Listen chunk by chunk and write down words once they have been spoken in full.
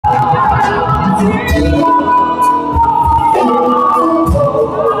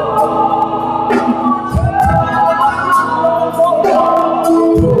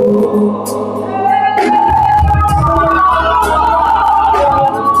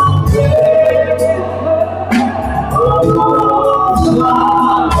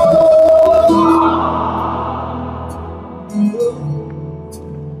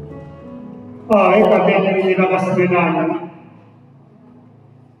Simelane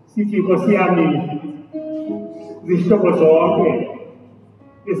sithi Nkosi yami zihlobo zonke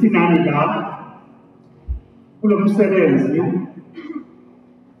esinani la kulo msebenzi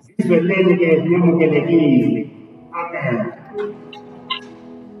sizweleni-ke nemukelekile. Amen.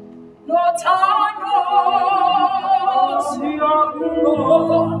 Lothando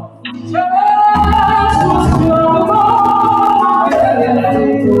siyakubonga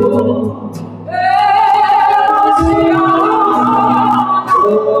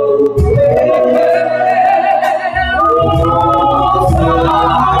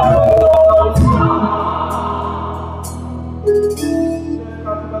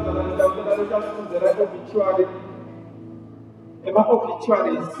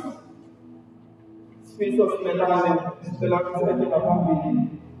obituaries, space of Simelane, sila kusaidia na family.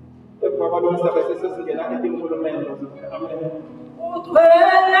 Kwa wale msabese sisi ngena kiti mfulumendo. Amen.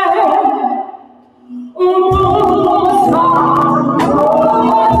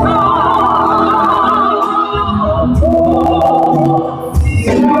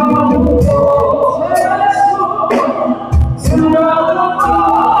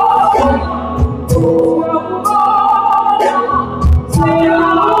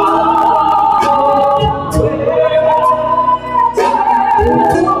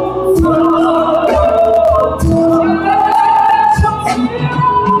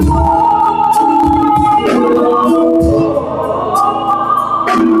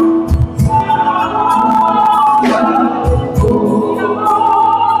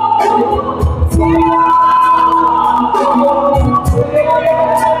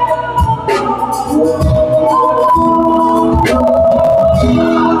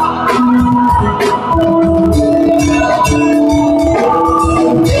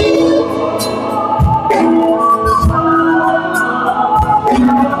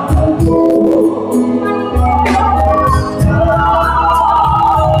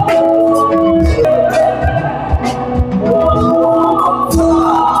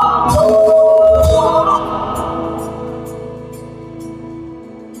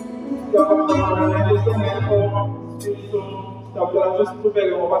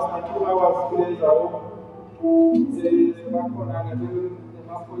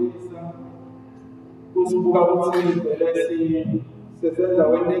 Kusubuka ukuthi vele sisenza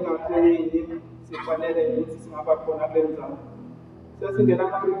wende kahle sifanele ukuthi singaba khona benza sesingena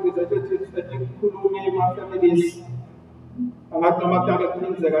ama-representatives ekukhuluma ama-families angathi noma kutake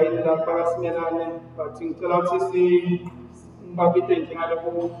kuhlinzeka yini lapha kaSimelane but ngicela ukuthi ngibabide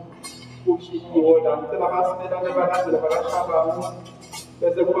njengalokho kushiwo la ngicela kaSimelane balandela bakashabamu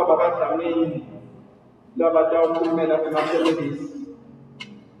bese kuba bakadlamini labatawukhulumela ema-families.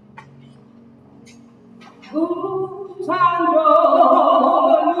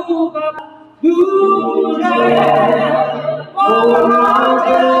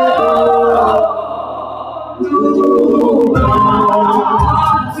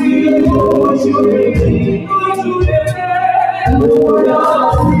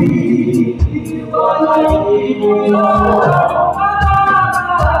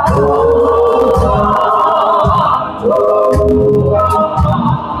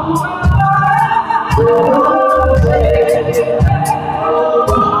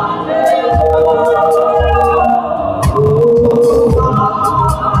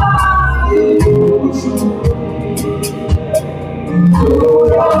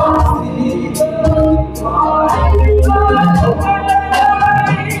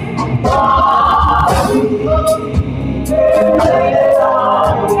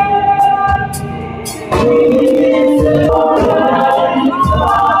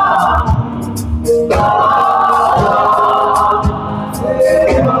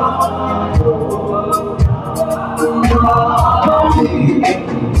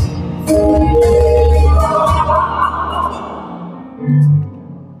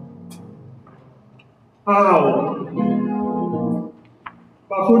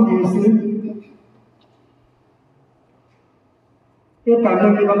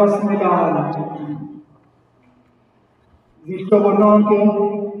 Egameni lakaSimelane zihlobo nonke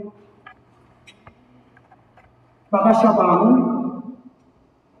bakashabamu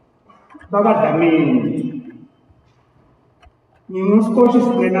bakadlamini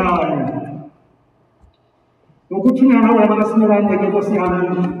nginguSimelane Ukuthunyana kwabo basimelane ke Nkosi yami.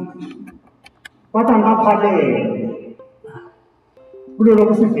 Bathi angaphalele. Kulolo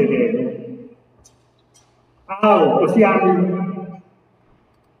kusivelele. Awu Nkosi yami.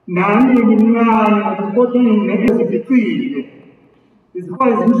 Nami ngimncane kodwa ngizibicile.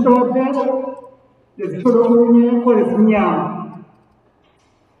 Izikole zimhlophe. Lezitholo kunye kodwa zimnyama.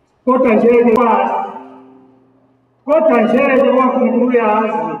 Kodwa nje ke kwazi. Kodwa nje ke waNkulunkulu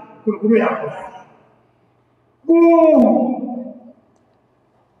uyazi, uNkulunkulu uyazi.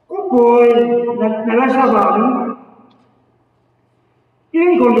 Kuboy nalashabani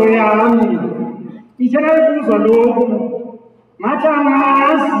ingqondo yami ithena ukuzwa lokhu ngathi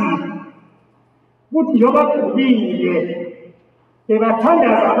angazi ukuthi njengoba kugubile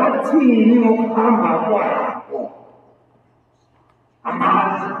bebathandaza abathini ngokuhamba kwabo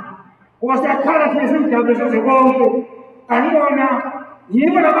amazi ngoba siyakhala thina simdabu senze konke kanibona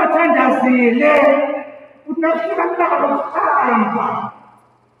yibo labathandazile ukuthi nakufika kulaka lokuhamba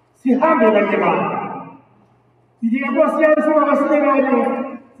sihambe kanye kanye sithi Nkosi yami singabasimelane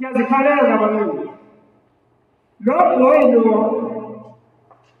siyazikhalela nabameli lo boy lo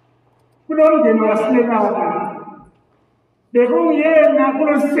kulo mndeni wasimelane bekungiyena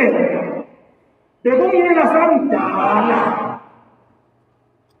kulo sebe bekungiyena samdala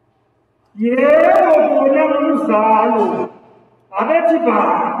yebo bona ngomzalo abethi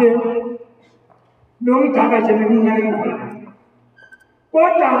babe lo mdala nje neminyaka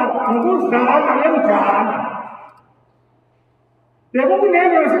kodwa ngokuzalwa lemdala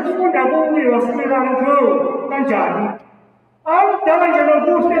bekunento esifunda kuye wasimelane lo kanjani amdala nje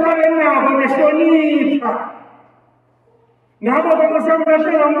lokuhle nabenabo behlonipha ngabo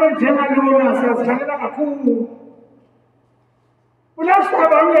bekusembashela umuntu njengalona siyazikhalela kakhulu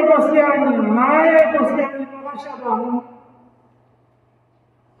ulashabanye Nkosi yami naye Nkosi yami bakashabanye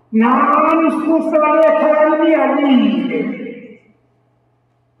nami sikusale ekhaya liyalile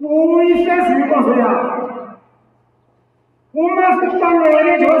uyihlezi inkonzo yakho uma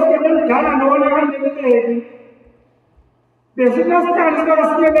sihlangene nje wasemdala nona kandeleleki besinasihlalo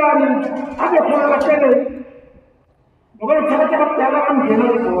sikasimelane abe khona bahleleni ngoba lokuthatha abadala bangena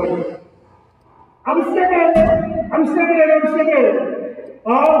khona amsekele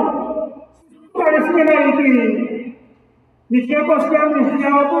hawu sibale singenayo inkinga nithe Nkosi yami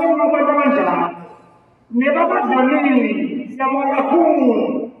siyabonga abantu abanjani nebabadlalile siyabonga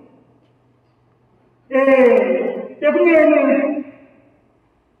kakhulu ekunene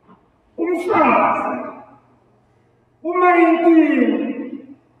umfazi uma inkinga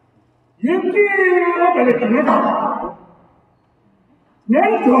obeledingeka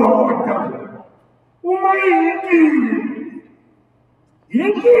nendoda uma inkinga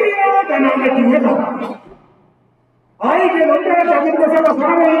obeledingeka hayi ke lo nto Nkosi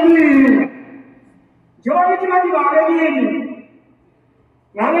yabafana inkinga njengoba nithi bathi balekile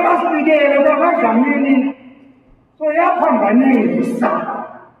ngabe basinikele bakadlamini soyaphambanisa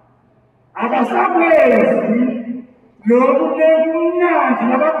akasakwenzi lokhu bekumnandi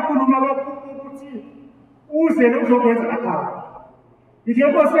nabakhuluma abakhulu ukuthi uze lokuzokwenza lapha ngithi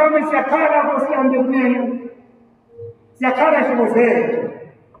Nkosi yami siyakhala Nkosi yami bekunene siyakhala hlobo zethu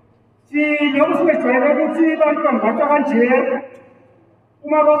silokhu singejwayele ukuthi abantu bambathwa kanje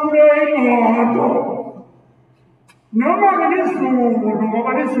uma bakule imoto noma-ke lizulu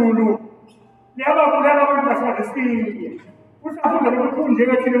ngoba lizulu liyababulala abantu basemalesini usafunda lokukhulu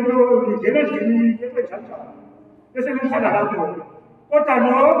njengethile ngena endlini ekwenjanjani bese limhlala lapho kodwa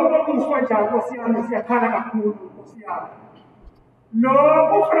lokhu kokufa njani Nkosi yami siyakhala kakhulu Nkosi yami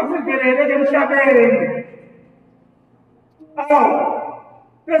lokhu ufuna kusivelele emhlabeni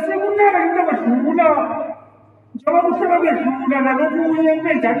besikunaka into kwedlula njengoba kuhlala kwedlula nalokunye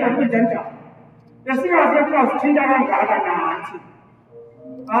kubenjanjani besingazi kungasithinta kangaka nathi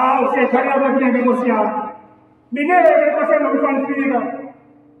siyakhala abakuleke Nkosi yami mineke Nkosi yami nokufanifika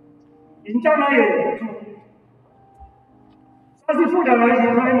intshana yethu sasifunda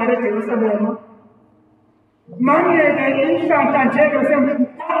ngayo imali eJerusalema manje-ke inhlanhla njeke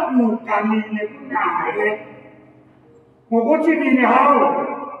semkhabukanile kunaye ngokuthi mina hawu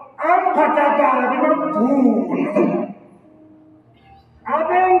amphathakala bemabhunu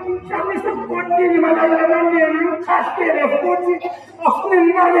abengihlamisa ebukotini malayela amaneni ngikhahlele futhi afune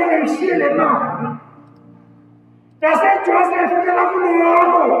imali engishiyele mali naseJoseph kela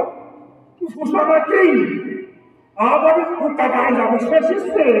kuloko ufuswa amatini ababi kugagandla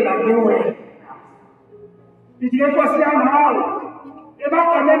kuseshisela ngewena ithi Nkosi yami hawu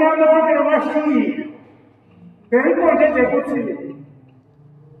emagameni ami onke ebashiyile benkonje nje kuthi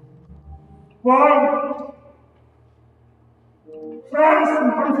boy France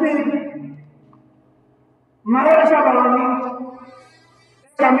mfamfini my bani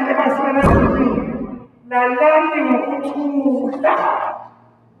egameni likaSimelane lalani ngokuthula.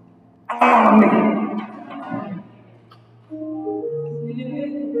 Amen.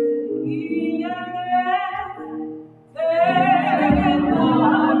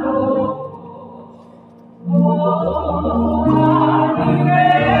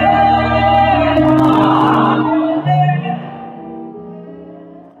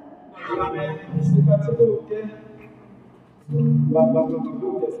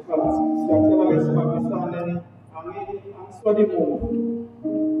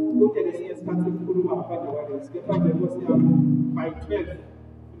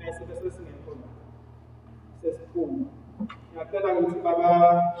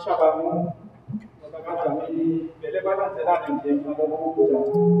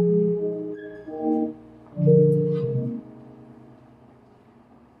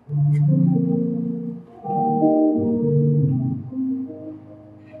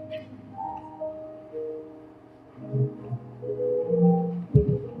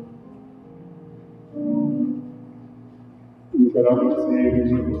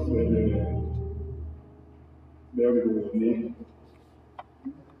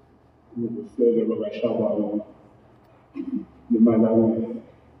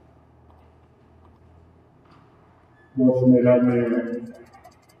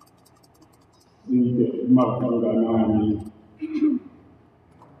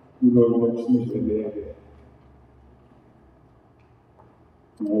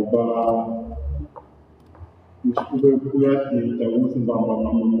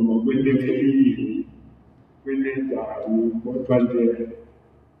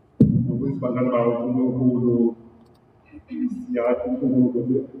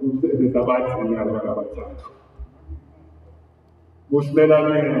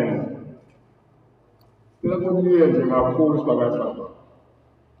 Simelane nje kakhulu sibakashaba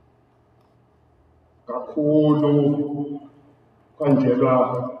kakhulu kanjela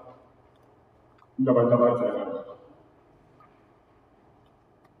ngabantu abadala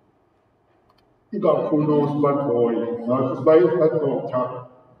ikakhulu sibaboy ngathi sibaye doctor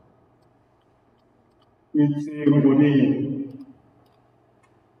ithi ngiboni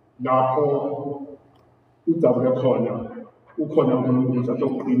lapho ujabule khona ukhona umuntu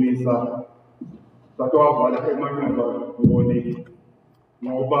uzokuqinisa zakuvala emanqaba ngone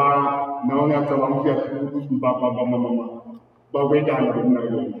ngoba nawe ngiyacabanga ukuthi mama bakwendana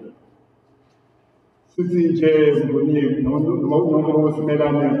ngokunayo sithi nje ngiboni noma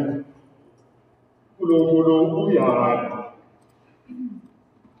Simelane kulo uyaya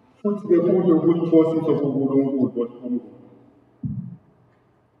futhi ke kude ukuthi phositho kuNkulunkulu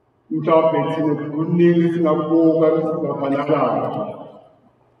mhlawumbe thina kuningi singabuka singaphanakala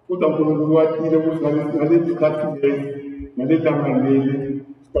kodwa uNkulunkulu wathile ukuthi ngalesi sikhathi lesi ngaleli langa leli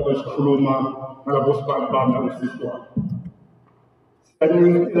siqale sikhuluma ngalabo sibani bami nabosisi wami.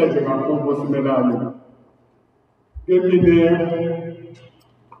 Siyanicela nje kakhulu Simelane kemine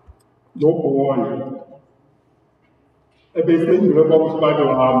noboya ebesenjilo kwakusibani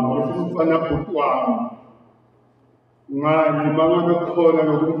wami esifana bhuti wami ngani mangabe khona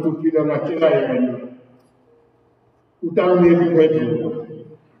nokumhluphile ngatshela yena utangineli phezulu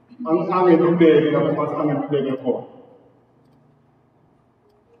angeluleke lapho phasi angeluleke khona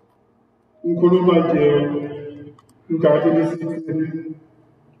ngikhuluma nje ngikade lisithi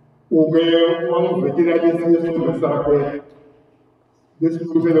uke wangivetela lesinye isifundo sakhe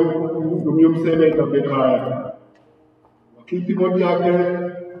lesilungisele nomnye umsebenzi apha ekhaya wakhipha imoto yakhe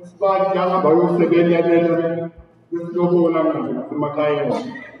sibani yahamba yosebenza lena lesilobona ngaze nasemakhaya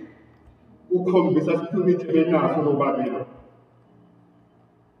ukhombisa siphumile benaso lobabili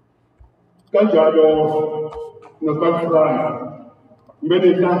kanjalo nosibafrana ngibene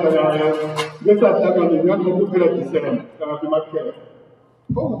inhlanhla yayo besahlangana ngakuphela December ngapha emakhaya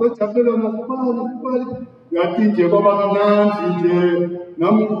uzojabulela nasibali ngathi nje kwaba kamnandi nje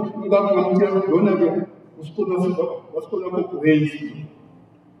nami ngamtshela lona-ke usikhona ko-Grace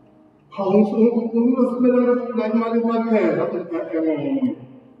uSimelane ufuna imali emakhaya engomunye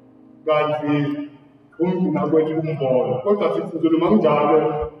kanti umgcina kwethu umbona kodwa sithi nzuluma kunjalo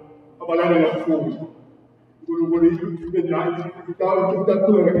abalala ngesifundo uNkulunkulu ibe nathi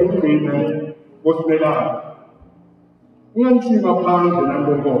utaqhubeka engcina ngoSimelane ungangishiya phandle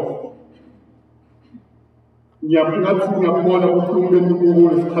nangobongo ngiyabona ukhulume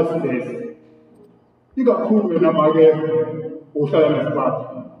uNkulunkulu isikhathi lesi ikakhulu wena make uhlala nesibani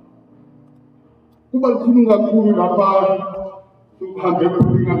kuba likhulu kakhulu lapha uhambe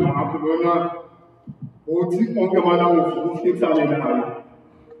kulinga ngakho lona uthi onke amalanga uhlekisane naye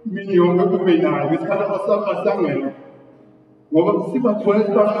imini yonke kube nayo isikhathi abasangena ngoba sibathole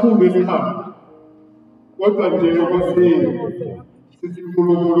sibakhulu esihambe kodwa nje kwesini sithi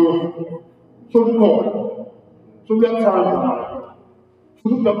uNkulunkulu sokukhona sokuyathanda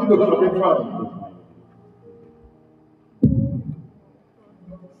sokuyaphila ngabekhaya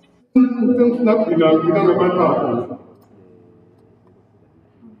sengigcina ngamandla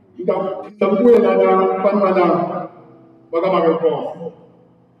ngidabuyela abantwana bakamabekhosi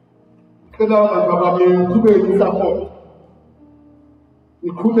cela abantu abami ngiqhubeke i-support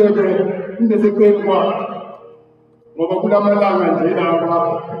ngiqhubeke indeseqeni kwakhe ngoba kulamalanga nje laba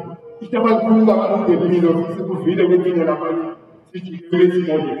into abayikhuluma ngempilo sikuvile ngelinye labanye sithi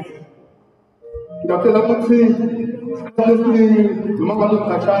i-models ngicela ukuthi isikhathi esiningi noma ngabe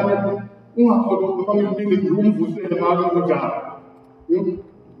ukhashane ungakhona ukufaka impilo umvusele ngabe kunjani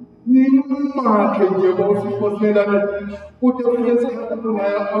nimakhe nje bosifoselane kude kufike isikhathi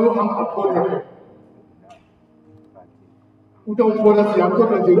ayohamba akhona kude ukubona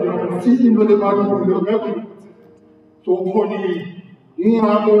siyakhona nje sithi into lemalungelo ngeke sokhonile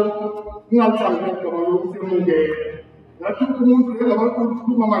ingabo ingathanda ngaba yokusemukela ngathi umuntu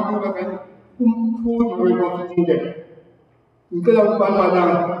lezabakhuluma ngaluka kanye umfundi wekofundela ngicela ukubantwana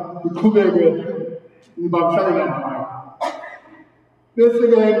iqhubeke nibambisane nayo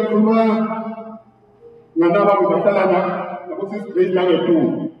bese-ke ngikhuluma nganaba ngibahlala nabo sisibhezi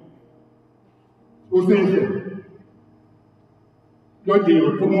langeTumbi usihle Lodiwe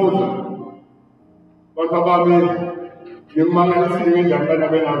Phumuza bantu abami ngimangalisile ngendlela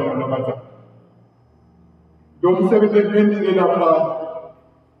abana bengabona bathi lo msebenzi endingene lapha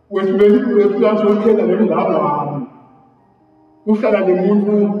wesibelifulasothela nemndaba wami kuhlala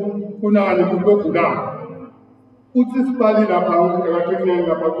nemuntu kunaka nemuntu ogulayo uthi sibali lapha ngakathengeni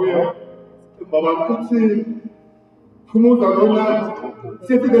lapha kuye baba uthi Phumuza lona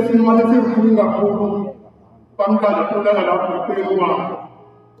sefike sinimane sikhulu kakhulu bamntana kulala lapho kuphekwa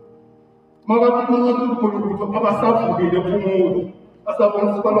makakhuluma ukuthi abasavukile Phumuza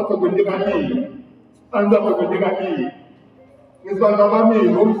asabona sibalokho kwentekani anzapho kwentekani ngisibanga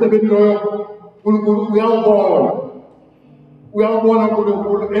bamini umsebenzi loyo uNkulunkulu uyawubona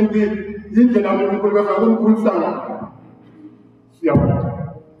uNkulunkulu and indlela uNkulunkulu akakunkhulisana siyabona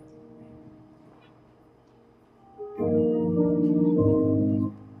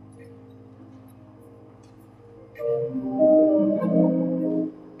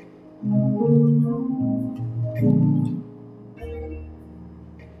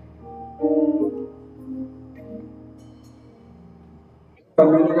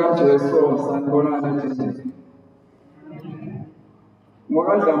Jesu sanibonana nje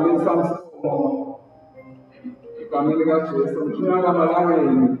mokadlamini samsomo igameni kaJesu mthunyaka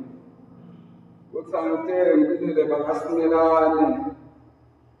malangeni uthi angitele ngilele bakasimelane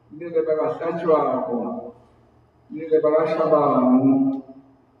ngilele bakahlatshwako ngilele bakashabangu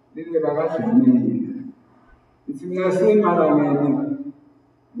ngilele bakadlamini ithi ngesini malangeni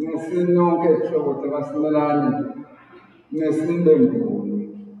ngesini yonke ihlobo zakasimelane ngesini lenguni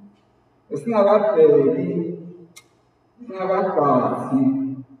esingakabheki singakabhathi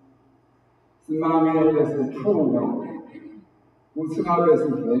simamele sethuka ukuthi ngabe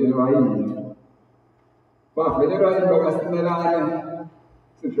sivelelwa yini bavelelwa yini bakasimelane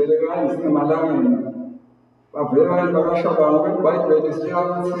sivelelwa yini singemalangeni bavelelwa yini bakashabangu kwibhayibheli sitshela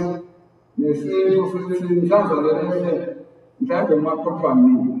ukuthi nesintu sithi mhlanzanelehle mhlawumbe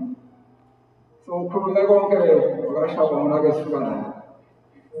emaphrophamini so ukhulume konke bakashabangu lake sihlukanayo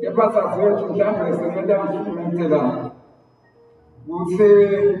Kepasa zethu mhlawumbe sementa mhlawumbe ukuthi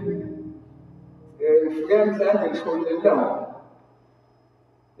fike mhlawumbe ngishonela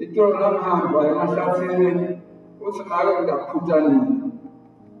ito namhamba emahlathini uthi ngake ngakhutanile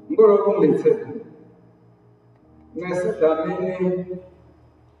ngoloko ngilethe ngesidlamini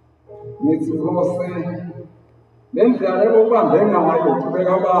ngithi Nkosi le ndlela ebubambe ngayo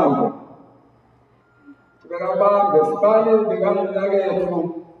qhubeka bambe sibale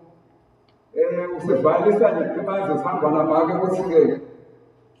bekanginakethu usivalisa nesimanzi sihamba namake ukuthi-ke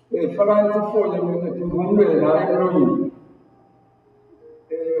fakani ifoni ngumntweni hayi emlonyeni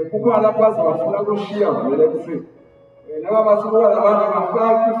kukhona lapho baze bafuna ukushiya vele kuthi naba basukuka labanye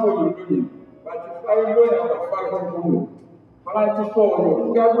bafaki ifoni emlonyeni bathi faka iloni abafaki ifoni fakani ifoni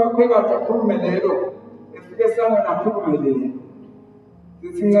ufika kwakhwekade akhulume lelo efike esangweni akhulume lelo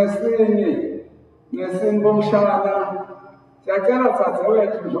sithi ngesini komshana siyacela thatha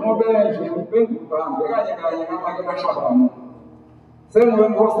wethu njengoba nje bengihambe kanye ngamake bashabangu sengibe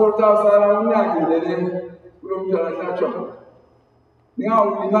Nkosi utasala unakilele kulo mntwana hlatshwa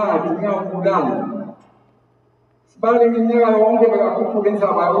ningawulimali ningawubulali balinga iminyaka yonke bekakhuphuka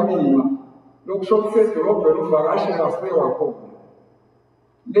inzaba yokulima lokusho kusedolobheni uvakashela sewakhona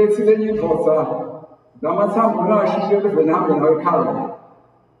lethi lenye indvodza lamathambo unashishe live nihambe nawe ekhaya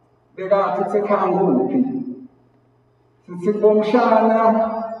bekathi kusekhaya nguphi sithi kubomshana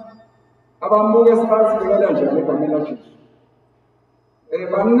abamuke sibazibekela njalo egameni laJesu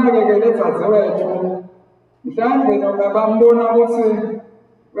bamnakekele dzadzewethu mhlawumbe noma bambona ukuthi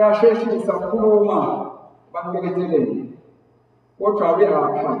uyasheshisa ukukhuluma bambeketelele kodwa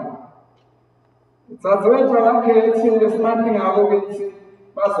abeyakha dzadzewethu akakhethi esimanti ngabo bethi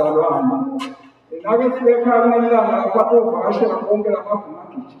bazalwane nakethi bekhaya kunelanga lapho uvakashela konke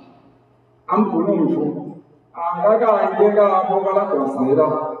lamabhumagiji ambhulumfu akakayekabo balagwazela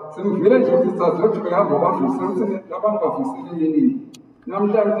simvile nje ukuthi dzadzewethu behamba bavusile ukuthi labantu bavusile yini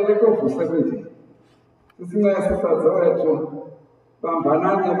namhlanje lekuvuse kwethu sisincese dzadzewethu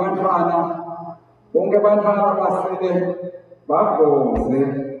bambanani nebantfwana bonke abantwana basele bagoze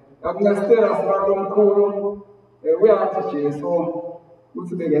akunesitela sibalomkhulu uyathi Jesu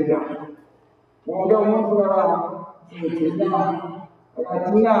ukuthi bekendana bonke umuntu akagcina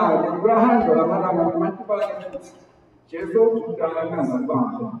akathinayo kuyahanjwa lamalanga namatubane futhi Jesu udala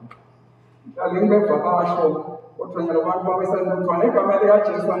ngazibandla mhlawumbe ngibevakasho kodwa nyalo abantu babesanumthwana igama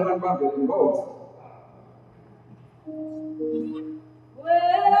likaJesu anani bavele inkosi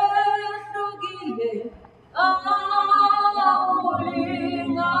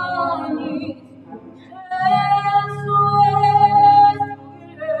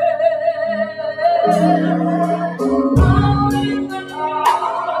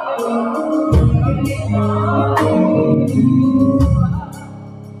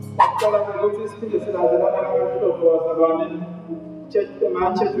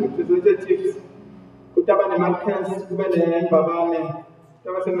church representatives kutaba nemakhensi kube nembabane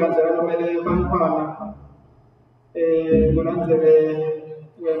tabasemlanjana kumele bantwana kunanzele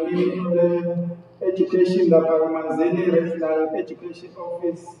education lapha kumanzini regional education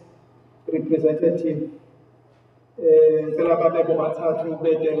office representative phela babeko bathathu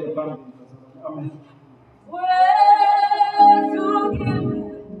bedele phambili amen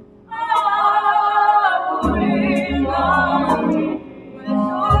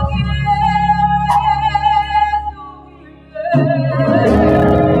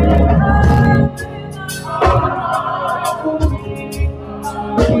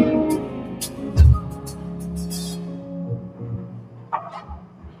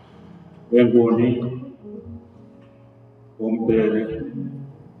Wengoni, Bombele,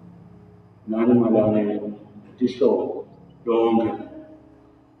 Nani Malane, Tisho, Dong,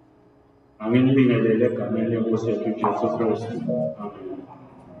 Anginbingelele egameni lenkosi Jesu Kristu. Amen.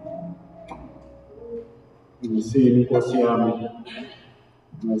 Ngisini Nkosi yami,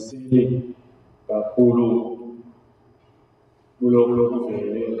 ngisini kakhulu kulokhu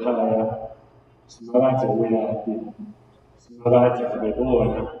lokuvela ekhaya, simakade welaphi, simakade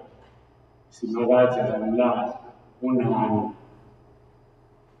abebona, simakade amlazi, unani.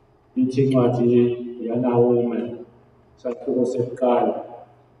 Ithi incwadi yaNahume, isahluko sekuqala,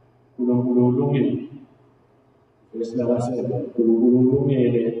 uNkulunkulu ulungile, esilakasele, uNkulunkulu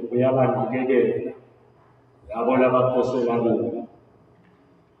ulungile uyabanakekela labo labaphosela kubo.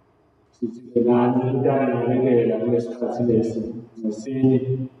 Sithi nani uyanakekela kulesikhathi lesi, ngesini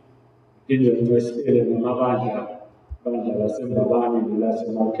phinde ngicesele namabandla lasembabane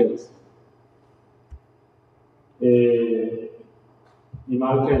nelasemarkets.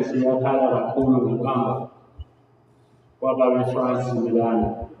 imarkets iyakhala kakhulu ngokuhamba kwababe-France Simelane.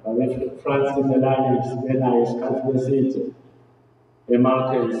 Abe-France Simelane sibenayo isikhathi eside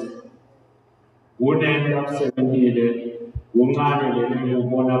emarkets. Kunene akusebenzile, kuncane leli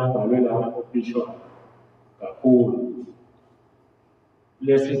ubona kubhalwe lapho bishop kakhulu.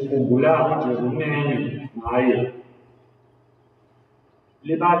 Lesikhumbulayo nje kunene ngaye.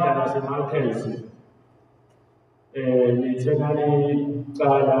 Libandla lasemarkets lithe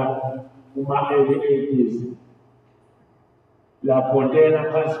liqala kuma-early 80s laphondela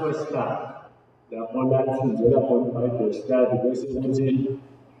phansi kwesihlahla lapho lathunzela khona iBible study bese kuthi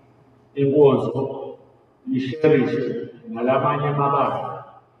inkonzo lisherishe nalamanye amabandla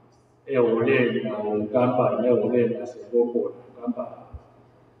ehholeni nawo inkampani ehholeni yaseBhokolo inkampani.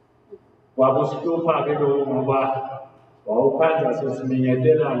 Kwakusihlupha-ke lokho ngoba wawukhanza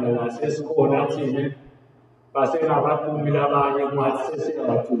sesiminyetelana nasesikhona thina basengabaqumi labanye kungathi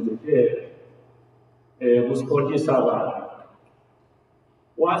sesingabathunzekela kusikhontisa abantu.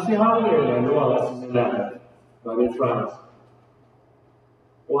 Wasihawukela lo wakaSimelane babe-France.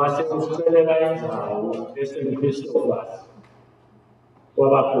 Wase usicelela indzawo eSt Christophers.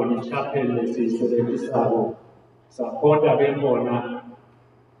 Kwabakhona ichapel lesiyisebenzisako sakhonda bekhona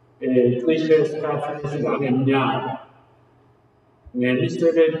cishe isikhathi esingangeminyaka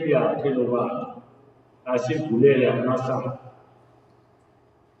ngemisebenzi yakhe yoba asivulele amasango.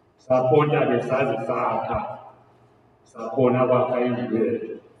 Sakhonda-ke saze sakha, sakhona kwakha indlu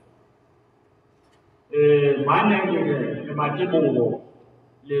yethu. Manje-ke ematibuko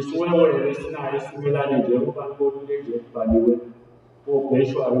lesiwewele esinayo esimelane njengoba libonile nje kubhaliwe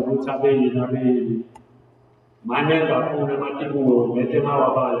obheshwayo ukuthi abeyini. Maningi kakhulu ematibuko bethe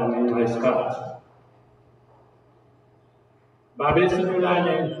mawabala ngenxa yesikhathi.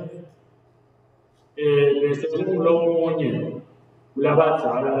 Babesimelane bese kulomunye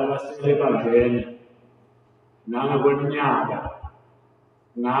kulabadzala labasele bavele nangakweminyaka.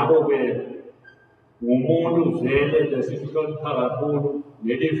 Ngabo-ke ngumuntu vele besimhlonipha kakhulu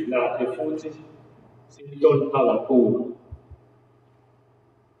nelifu lakhe futhi simhlonipha kakhulu.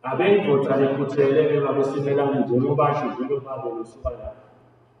 Abey'ndoda bekhuthele-ke babesimelane njengoba basho vele babe besuka lapha.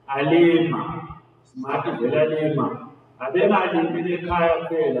 Alima, simathi vele alima. Abengalimi ekhaya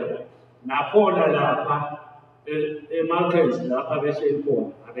kuphela, nakhona lapha e-market lapha behleli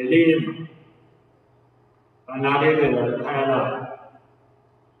khona, abelima. Banakekela ekhaya labo.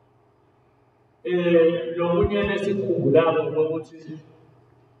 Lokunye esikhumbulako ukuthi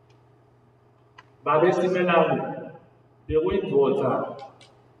babesimelane bekuyindoda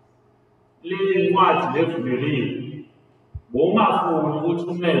leyincwadi levulekile. Bowungafuni ukuthi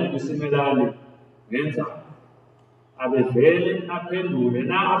umele usimelane ngenzalo. Abevele aphendule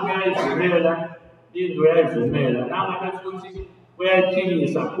nangabe uyayivumela into uyayivumela, nangabe futhi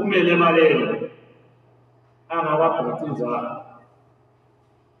uyayiphikisa kumele emalelo angakabhaci inzalo.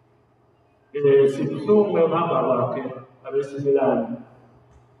 Sibuhlungu ukuhamba kwakhe abesimelane.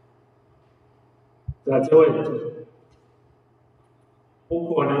 Dadewethu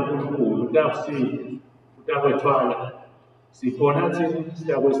ukhona uNkulunkulu, utakusiza, utakwethwala. Sikhona thina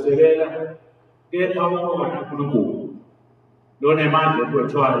siyakwesekela, kepha ukhona uNkulunkulu lonemandla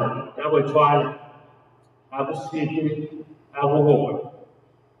okwethwala, uyakwethwala, akusiphi akuhona.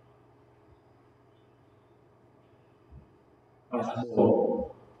 Asibonge.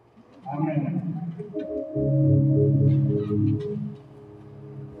 Amen.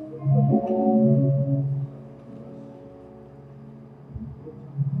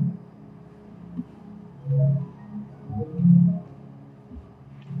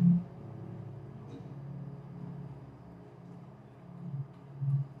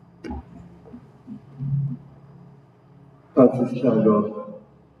 Phansi sihlalo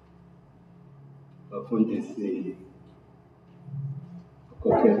bafundisi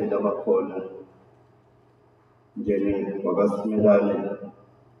ukhokheli labakhona njeni wakasimelane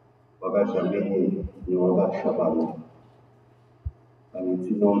wakadlamini nowakashabane.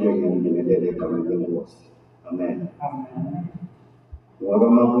 Angithi nonke ngiyambingelele egameni lenkosi. Amen.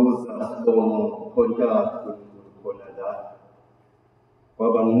 Ngokamabuza Sibongo Khontathu khona la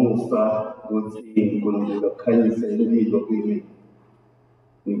kwaba ngumusa ukuthi uNkulunkulu akhanyise impilo kimi.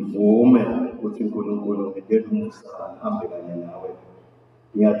 Ngivume ukuthi uNkulunkulu ngidele umusa ngihambe kanye nawe.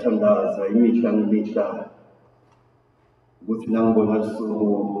 Ngiyathandaza imihla ngemihla ukuthi nangibona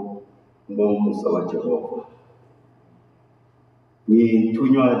usuku ngibonga umusa kaJehova.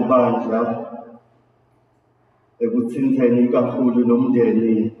 Ngithunywa libandla ekuthintheni kakhulu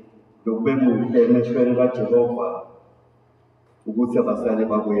nomndeni lokube muhle emehlweni kaJehova ukuthi abasale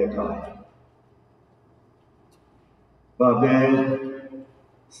babuye ekhaya. Babe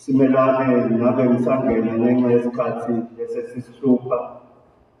simelane ngabe ngisangena ngenxa yesikhathi esesihlupha.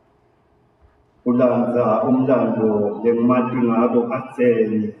 Ulanza umlando lengimati ngabo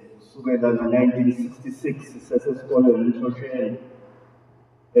katheni kusukela ngo-1966 sesesikoleni eMhlosheni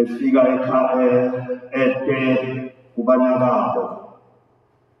efika ekhaya kubanakabo.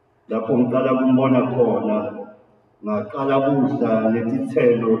 Lapho ngiqala kumbona khona, ngaqala kudla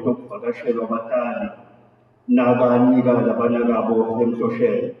letithelo lokuvakashelwa abatali nabanika labanakabo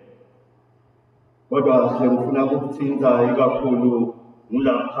eMhlosheni. Kodwa sengifuna ukuthinta ikakhulu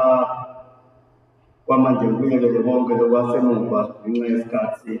ngilapha kwamanje ngibuyekele konke lokwasemuva ngenxa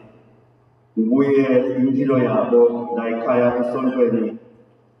yesikhathi. Ngibuye impilo yabo la ekhaya esontweni.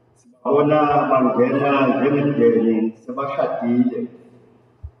 Sibabona bangena njengemndeni sebashadile.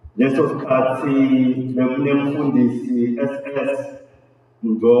 Leso sikhathi bekunemfundisi SS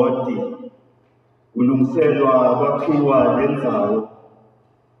Ndodi. Kulungiselwa kwakhiwa lendzawo.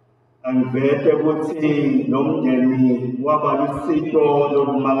 Angivete ukuthi lo mndeni waba lusito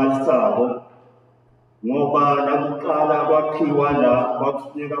lokumangalisayo ngoba nakuqala kwakhiwa la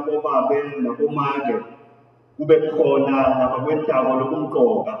kwakufuneka bobabe nabomake kube khona nabakwentako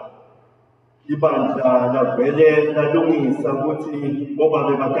lokumqoka ibandla lavele lalungisa ukuthi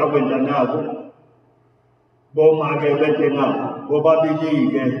bobabe badakwenda nabo, boma-ke bente nabo,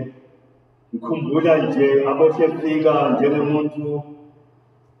 bobabili-ke ngikhumbula nje abohlefika njengomuntu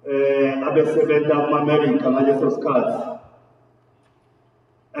abesebenza kuma-Amerika ngaleso sikhathi.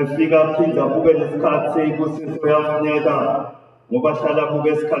 Efika aphinda abuke nesikhathi kusisi uyafuneka ngoba ahlala abuke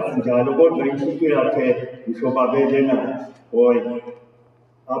isikhathi njalo, kodwa inhluthu yakhe ngisho babele nathi boy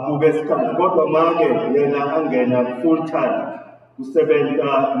abuke isikhathi, kodwa manje yena angena full time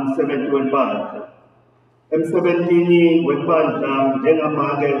kusebenza umsebenzi webandla. Emsebenzini webandla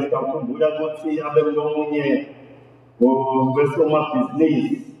njengamake sitawukhumbula ukuthi abe ngomunye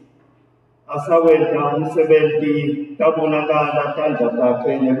wesomabhizinisi asawenza umsebenzi kabonakala isandla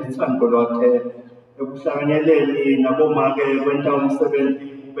sakhe nothando lwakhe ekuhlanganyeleni nabomake wenza umsebenzi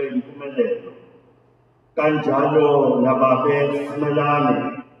ube yimpumelelo. Kanjalo nababe Simelane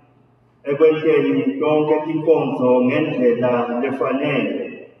ekwenteni yonke inkonzo ngendlela lefanele,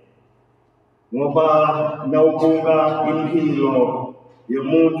 ngoba nawubuka impilo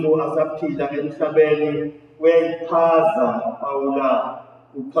yomuntu asaphila emhlabeni uyayichaza Pawula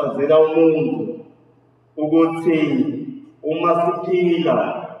uchazela umuntu ukuthi uma siphila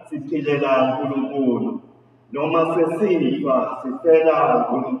siphilela uNkulunkulu, noma sesifa sifela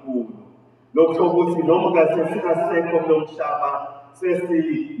uNkulunkulu. Lokho ukuthi noma sesingasekho kulo mhlaba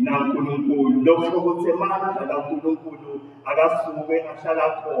sesinaNkulunkulu. Lokho ukuthi amandla kaNkulunkulu akasuke ahlala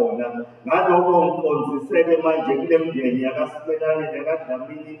khona. Ngaloko ngiqondiseke manje kule mndeni yakaSimelane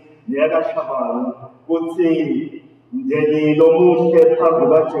neyakaDlamini neyakaShabamu ukuthi mndeni lomuhle phambi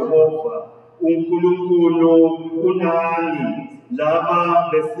kaJehova, uNkulunkulu unani. Laba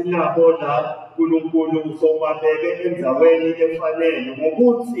besinabo la uNkulunkulu sobabeke endaweni efanele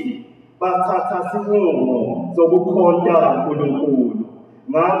ngokuthi bathatha isinqumo sokukhonza uNkulunkulu.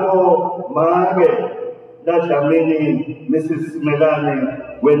 Ngakho make laDlamini Mrs. Simelane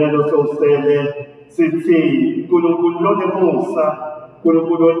wena losowusele sithi uNkulunkulu lonemusa,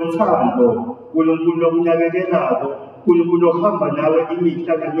 uNkulunkulu olithando, uNkulunkulu okunakekelayo, uNkulunkulu ohamba nawe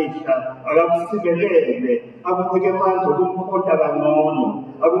imihla ngemihla, akakusikelele akunike amandla okumkhonza kangcono,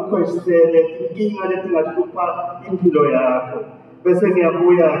 akukhwesele inkinga lezingahlupha impilo yakho. Bese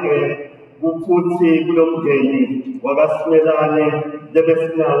ngiyabuya-ke futhi kulo mndeni wakaSimelane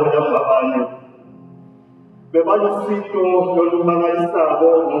lebesinawo labo abanye bebalusito lolumangalisako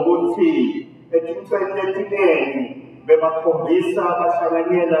ngokuthi etinhlweni letiningi bebakhombisa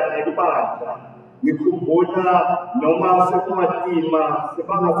bahlanganyela nelibandla. Ngikhumbula noma sekumatima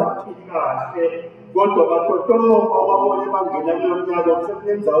sebangasaphili kahle, kodwa batotoba babone bangena kulo mnyaka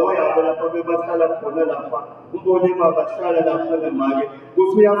kusekunendawo yabo lapha bebahlala khona lapha, ubone bahlala lapha nemake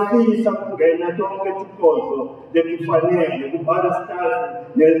kuthi uyafisa kungena tonke izinkonzo letifanele kubhala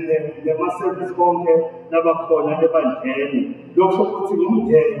stars nemasevisi konke nabakhona ebandleni. Lokho ukuthi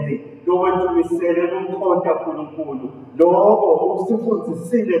ngumndeni lokwentumisele kumkhonza uNkulunkulu. Lokho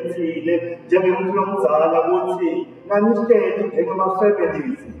usifundisile thine njengomuntu omdala ukuthi nanihleli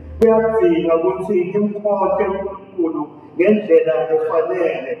njengama-families kuyadinga ukuthi nimkhonze uNkulunkulu ngendlela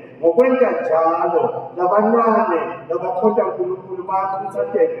efanele. Ngokwenza njalo labancane labakhonza uNkulunkulu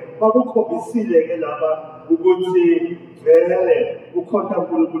bayakhuthatheka, bakukhombisile-ke laba ukuthi vele ukhonza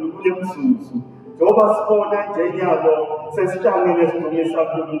uNkulunkulu kule mzuzu. Njengoba sibona njenyalo sesihlangene sidumisa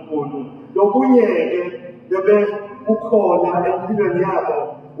uNkulunkulu, lokunye-ke bebe kukhona empilweni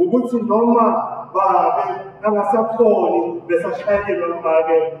yabo ukuthi noma babe angasakhoni besashayelelwa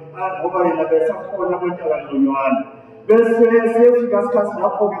make ngoba yena besakhona kwentalanyonywana. Bese siyefika isikhathi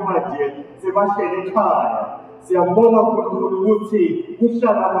lapho-ke manje sebahlele ekhaya. Siyabonga uNkulunkulu ukuthi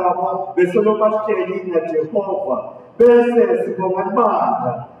kuhlala nabo besoloko bahleli naJehova. Bese sibonga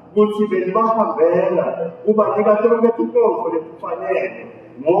ibandla ukuthi belibahambela kubanika tonke inkonzo letifanele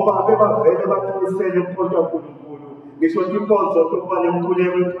ngoba bebavele batumisele ukukhonza uNkulunkulu. Ngisho inkonzo zokuba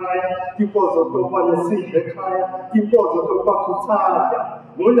nemkhuleko ekhaya, inkonzo zokuba nesidlo ekhaya, inkonzo zokuba khuthaza.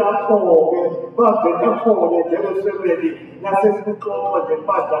 Ngolapho-ke bavela khona njengefemeli nasesikuxoxa nje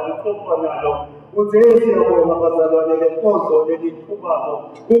ibandla kuxoxwa nalo ukuthi siyabonga bazalwane le nkonzo leliqhubako.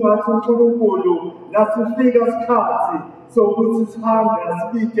 Kungathi uNkulunkulu nasifika isikhathi sokuthi sihambe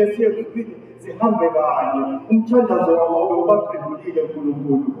asibike siyezifike zihambe kanye. Umthandazo wabo ubaphendulile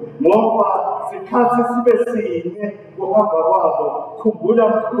uNkulunkulu ngoba sikhathi sibe sinye kuhamba kwabo. Khumbula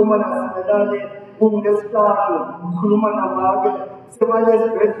ngikhuluma naSimelane kungeSihlanu, ngikhuluma namake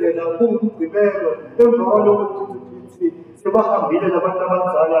sebalesibhedlela kungumgqibelo emva kwalokuthi sebahambile nabantu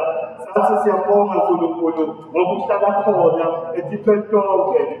abadala. Sathi siyabonga uNkulunkulu ngoba uhlala khona etithweni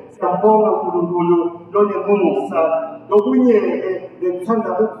tonke. Siyabonga uNkulunkulu lonemusa, nokunyeke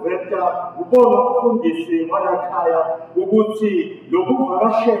ngithanda ukuveta ubona umfundisi walakhaya ukuthi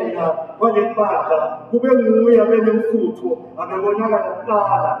lokuvakashela kwale mpahla kube nguye abenemfutho abebonakala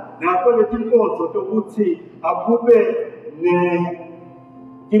kuqala nakho leti nkonzo zokuthi akube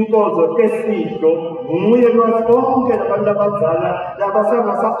inkonzo tesidlo nguye lwazi bonke labantu abadala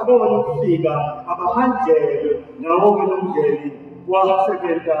labasangasakhona ukufika abahanjelwe nawo-ke nomndeni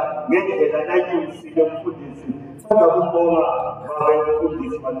wasebenza ngendlela nayiyisile umfundisi. Sithanda ukubonga babe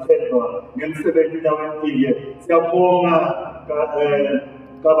umfundisi bathendwa ngemsebenzi lawempile. Siyabonga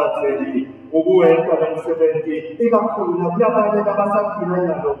kabatheli ukuwenza lo msebenzi ikakhulu nakulabanye abasaphila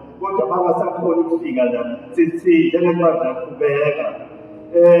nyalo kodwa bangasakhona ukufika la sithi njengemandla yaqhubeka.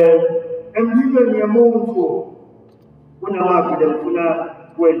 Empilweni yomuntu kunamazwi lengifuna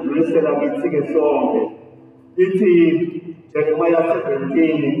kwedlulisela kithi-ke sonke. Lithi Jeremiah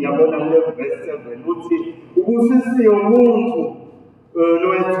 17 ngiyabona kule verse 7 uthi ubusisiwe umuntu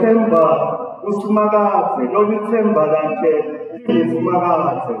loethemba usimakaze lolithemba lakhe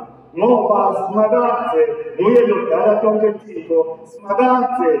linesimakaze ngoba simakaze nguye lodala tonke titho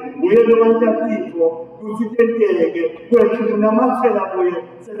simakaze nguye lowenza titho kuthi tenteke kwethu kunamathela kuye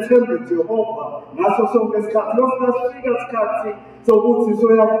sethembe Jehova ngaso sonke isikhathi. Lokhu nasifika isikhathi sokuthi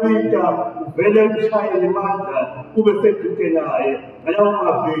soyakubika uvele ushayele imandla kube seduke naye ngalawo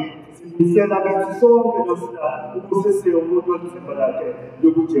maviki simisela kithi sonke nosila ubusisiwe umuntu olithemba lakhe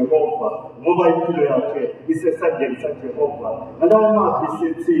lokuJehova ngoba impilo yakhe isesandleni saJehova. Ngalawo maviki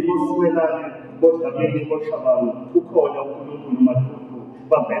sithi bosimelane bodlamini boshabamu ukhona uNkulunkulu mathupha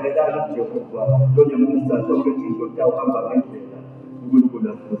bambelelana kuJehova lonemusa sonke izinto tawuhamba ngendlela uNkulunkulu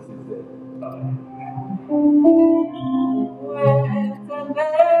asibusise. Amen.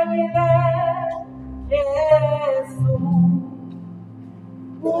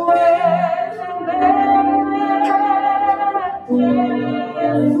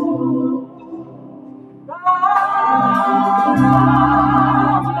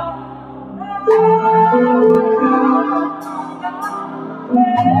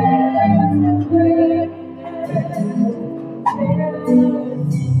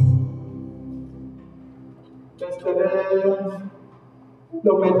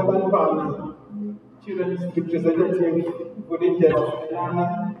 Lometa Banfana, children's representative for the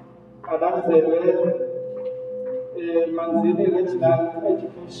Simelane, Adam Zerwe, Manzini Regional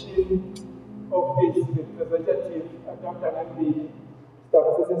Education Office representative, Dr. Nandi, Staff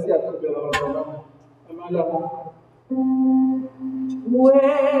Associate to the Amala.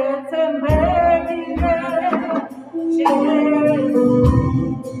 With a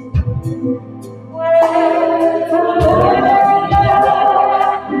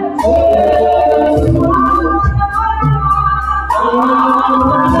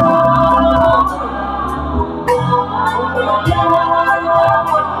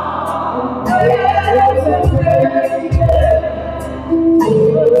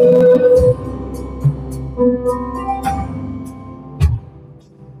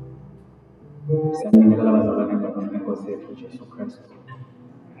Sibingelela abazalwane bakhe Nkosi yethu Jesu Kristu.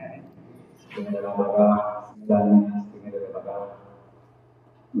 Sibingelela baba Simelane, sibingelele baba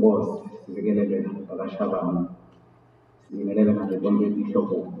Nkosi, sibingelele baba Shabana, sibingelele nje bonke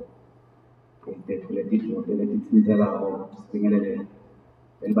izihlobo zethu letidlo letitsinzelako, sibingelele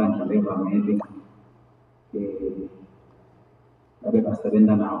elibandla levangeli labe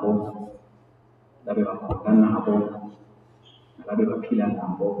basebenza nabo, labe bakhona nabo, labe baphila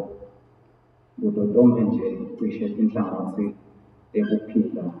nabo. Kuto tonke nje cishe inhlangothi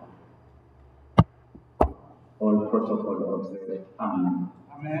ekuphila. All protocol observed. Amen.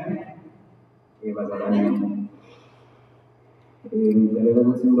 Amen. Bazalwane, ngizelela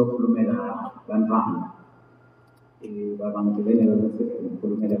ukuthi ngizokhulumela bantwana. Bangizelela ukuthi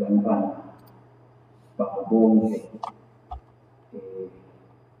ngikhulumele bantwana babo bonke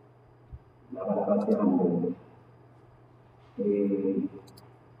laba abasehambile.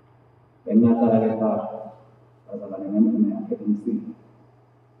 Benyathela lefa bazalwane ngemvume yakhe emsini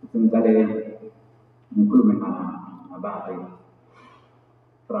ukuthi ngicale ngikhulume ngababe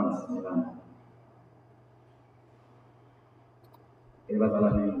Simelane.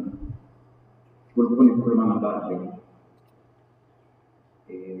 Bazalwane kulokhu ngikhuluma ngababe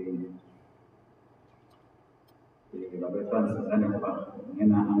babe Simelane ngoba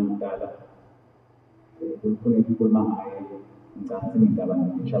ngena ngidala kulokhu ngikhuluma ngaye ngicabanga indaba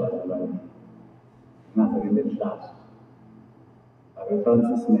ngisho abazalwane ngasebenza ehlazo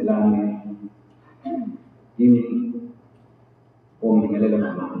babe Simelane yini ongibingelele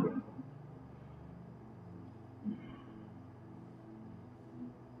ngamanje.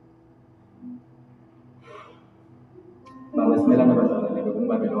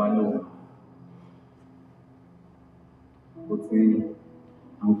 walunga ukuthi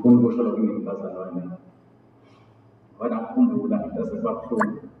angifuni ukusho lokho ngingibazalwane ngoba nakukhumbula into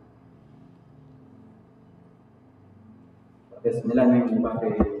sebabuhlungu Simelane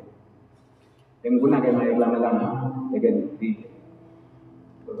babe bengibona-ke naye kulamalanga ekengiphile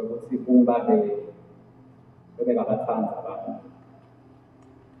ukuthi kungabe bebekabathanda abantu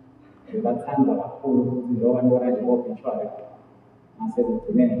bebathanda kakhulu ukuthi njengoba nibona nje obituary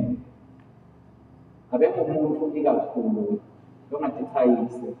nasekugcineni abengumuntu ikakhulu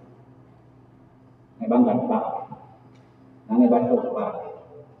longadithayisi ngebangani bakhe nangebahlobo bakhe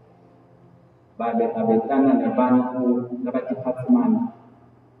babe abetana nabantu labadiphathimani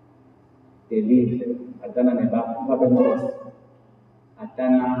delile atana nebabenkosi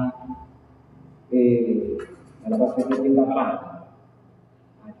atana nalabasebenzinkampani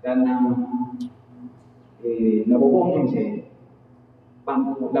atana nabo bonke nje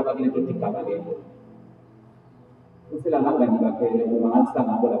bantu laba kulento tigaba lento futhi labangani bakhe uma ngathi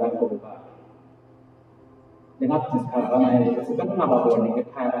sangabo labahlobo bakhe lengakudiskava naye ukuthi bekungababoni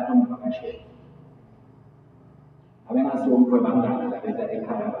ekhaya abantu omvakashela abengasiwo umuntu webangani labeta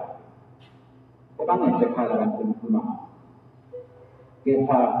ekhaya bebangete ekhaya labantu bemkhuluma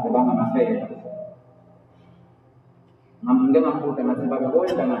kepha bebangamafela ngambuza ngathi babe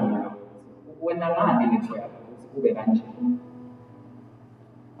wenza ngani wena ngani lento yakho ukuthi kube kanje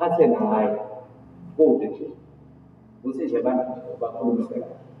athena hayi kude nje ukuthi nje abantu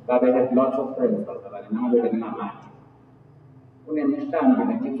bakhulumiseka babe had lots of friends bazalwane nangabe bengamati kunemihlambi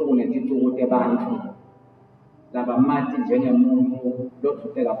netituku tebantu labamati njengemuntu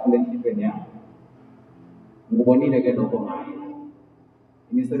lothute kakhulu enhlizweni yakhe ngibonile ke lokho ngaye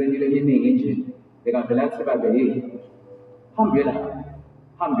imisebenzi eminingi nje bekavela athi babe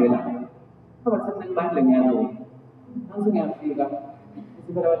hambela abathatha ngibandle ngiyaloku nansi ngiyafika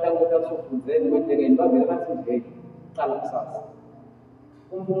isibela batanga ukuthi asofuzeni kwendekeni bavele bathi nje qala kusasa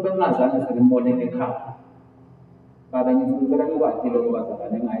umfundi bengazange sengibone ekhaya babe ngifundela nikwati lokho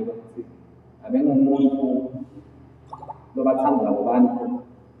bazalwane ngayo ukuthi abengumuntu lobathandayo abantu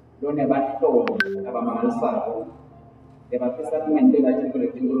lonebahlobo abamangalisayo ebafisa kumendela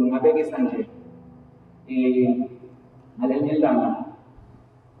inkulunkulu ngabekisa nje ngalenye ilanga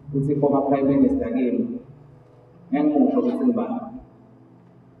ukuthi former prime minister kimi ngengimusho ukuthi ngibani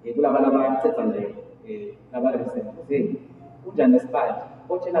kulaba labathetha nje laba-recent kunjani esipali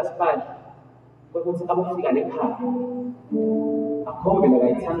otshela sipali kwekuthi abofika lekhaya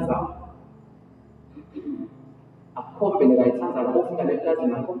akhombele kayithandayo abofika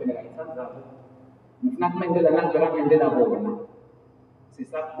leplazini akhombele kayithandayo ngifuna kumendela nangibeka ngendlela bona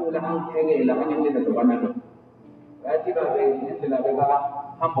sisakhula angiphekela angendlela lokwana lo bayathi babe ngendlela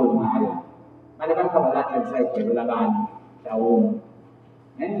beka-humble ngayo mane bakhabalade lisayigwebela abanye mhlawumbe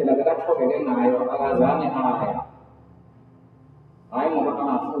ngendlela bekathobeke ngayo akazange aya hhayi ngoba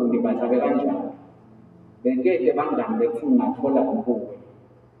angafundi but abe kanjani bekede bangani bethi ngingathola ukuwe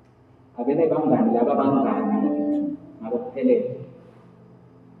abene bangani laba bangani ngabokuphelele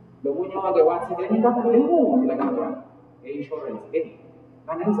lokunye wake wathi lenkulu lakantwana e-insurance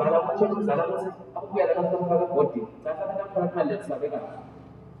kanenzala kutshela umzala ukuthi akubuya labantu bamfaka ebhodini cafanele amfaka imali letisabekayo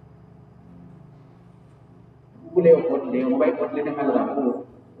kuleyo bhodi leyo ngoba ibhodi lenemali kakhulu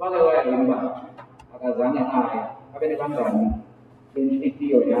wake waya yini ba akazange aya abene bangani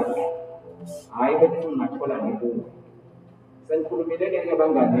benhlitiyo yakhe hhayi bethi ngingathola ngikuwe sengikhulumile-ke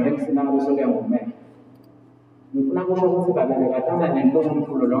ngebangani emsinako sokuyangumele ngifuna kusho ukuthi babe bekathatha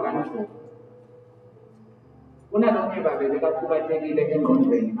nenhlungumfulo lokandlulo kunalonye babe bekakhubatekile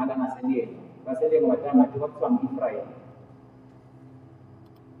engqondweni ngala ngaseliyeni ngaseliyeni watangathi kwakuthiwa ngi-Friday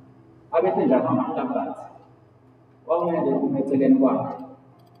abethi njalo amankabathi wawungende eceleni kwakhe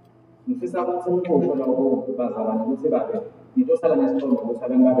ngifisa ukuthi ngikusho lokho bazalwane ukuthi babe ngitosala nesithombe ukuthi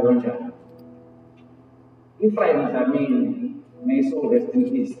abantu babe lonjani i-Friday Dlamini may soul rest in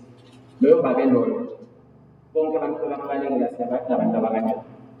peace loyo babe loyo bonke abantu bakabalekela siyabathi abantu abakanjani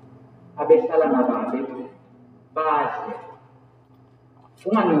abehlala nababe badle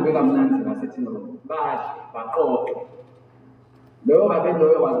unganuki kamnandi ngasethi badle baqoqe loyo babe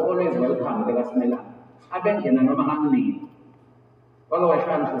loyo was always welcome lekaSimelane abengena noma ngakunini wake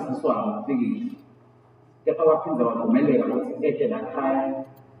washaya siswami kufikile kepha waphinda wavumeleka ukuthi ede lakhaya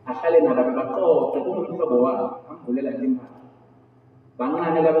ahlale nababe baqoqe kungumhlobo wabo amvulela imali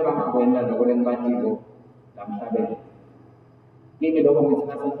bancane labe bangabona lokho lengibatiko lamhlabeni kimi lokho ngithi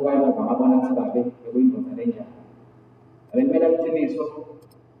nasentukayo emva ngabona ukuthi babe bekuyindoda lenjani abenimela iqiniso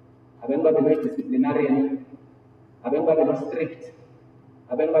abengibabe lo-disciplinarian abengibabe lo-strict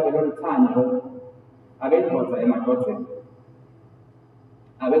abengibabe loluthando abendoda emadodeni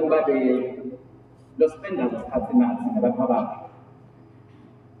abeng babe lo spenda isikhathi nathi nabantu bakhe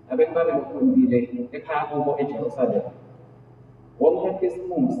abeng babe lokufundile ekhaya kubo eJerusalem wonke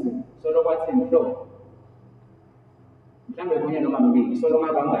ikhisimusi solo kwathi nhlo mhlambe kunye noma mbili solo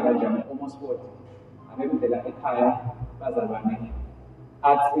ngabanga kanjani uma sport abemdlela ekhaya bazalwane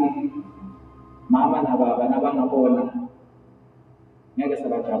athi mama nababa nabangabona ngeke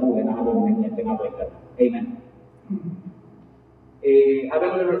sabajabule nabo ngento ngabeka amen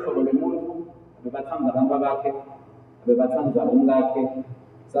abelelo hlobo lomuntu abebathanda abantu bakhe abebathanda umkakhe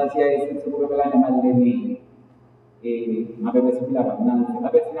sasiyaye sithi kubekane imali leningi ngabe besiphila kamnandi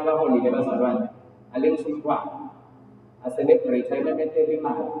ngabe thina abaholile bazalwane alengisho umntwana acelebrate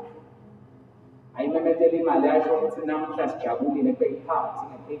ayimemetela imali asho ukuthi namhla sijabulile beyiphathi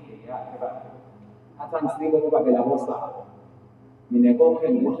ngephendle yakhe baba athi angisike ukuba belabosabo mina konke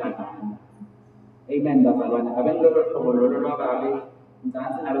ngikudla nami amen bazalwane abelelo hlobo lolo lwababe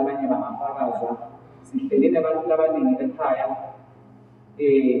ngicathi nalabanye bangafakaza sihlelile abantu abaningi ekhaya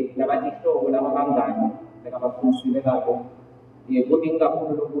labathi ihlobo labangani lekabaphusile kabo kuningi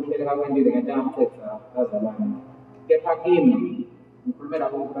kakhulu lokuhleleka kwendile ngento engamthetha bazalwane kepha kimi ngikhulumela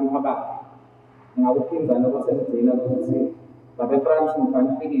abantu abakhe ngingakuphinzana kwasekugcina ukuthi babe-France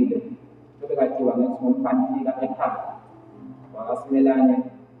ngifanifikile bebekathiwa ngithi ngumfanifika ekhaya wakasimelane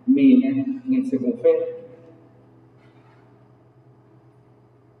mina ngithi kufe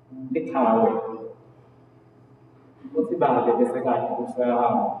lithawe futhi babe bese kade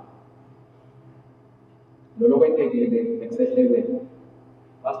kusayahamba lolo kwentekile ekusehlelweni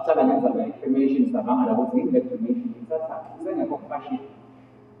wasithatha ngenza i-cremation sabangala ukuthi yini le-cremation ngithatha sengekho kufashile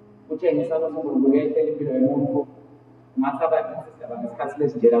kutshengisa ukuthi uNkulunkulu uyayihlela impilo yomuntu ngathi abantu sisaba ngesikhathi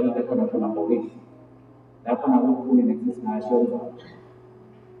lesijela ukuthi khona khona amabhokisi lapho nakukhulu nesingasho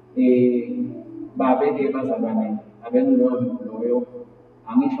babe-ke bazalwane abengiloyo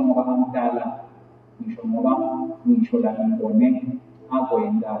angisho ngoba amdala ngisho ngoba ngisho la ngibone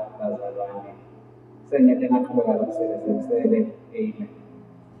akwenda bazalwane sengiyade ngaqhubeka lokusebenzisele amen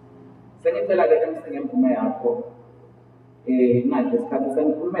sengicela-ke emsingemvume yakho manje isikhathi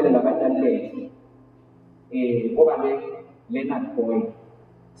sengikhulumele labantwana bethu obabe Leonard Boy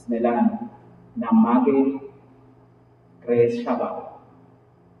Simelane namake Grace Shababa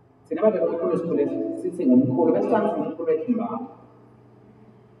thina babe omkhulu sikhule sithi ngomkhulu besisazi umkhulu ethimbaba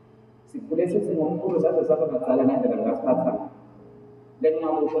sikhule sithi ngomkhulu saze saba badala ngendlela kasiphathana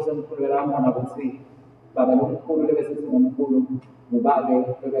lengingakusho semkhulu abantwana ukuthi babe lomkhulu lebesithi ngomkhulu ngubabe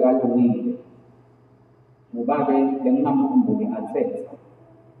bebekalungile ngubabe bengingamkhumbuli athetha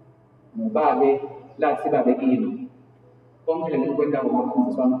ngubabe lathi babe kimi konke lelikwendawo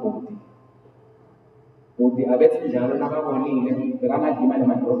ngafundiswa ngubhuti bhuti abethi njalo nakabolile bekangadli imali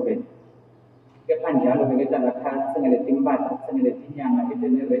emadrobheni kepha njalo beketala khaya sithengeleta impahla sithengeleta inyama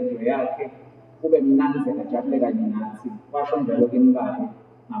eneredio yakhe kube mnandi ajabule kanye nathi washo njalo kimi babe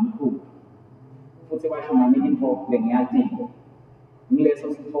ngamkhulu futhi washo nami into lengiyatile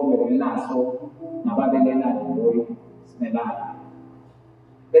ngileso sithombe beninaso nababe Leonard Boy Simelane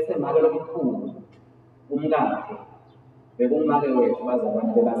bese make lomkhulu umkakhe bekungumake wethu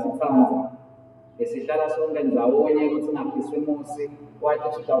bazalwane bebasithanza esihlala sonke ndawonye ukuthi ngaphiswe imusi wathi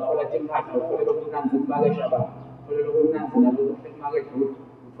uzawuthola impahla uthole lokumnanzi kumake Shababa uthole lokumnanzi nalokuhle kumake Dudu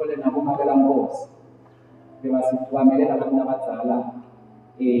uthole nakumake Lankosi bebasifukamelela abantu abadala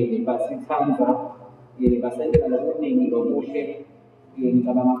basithanza basendela lokuningi lokuhle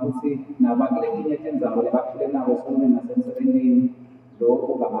ngicabanga ukuthi nabakuletinye tenzawo lebaphile nabo esonweni nasemsebenzini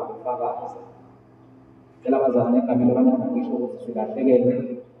lokho bangakufakaza cela abazalwane egameni labantwana ngisho ukuthi silahlekelwe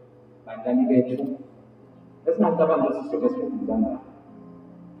bantani bethu esingacabanga ukuthi sisuke sifundizana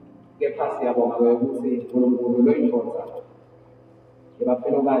kepha siyabonga ukuthi uNkulunkulu loyindoda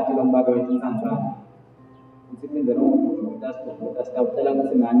ebafelokati lombabe wethu uNtsandzane ukuthi phindze nokuthi sitawucela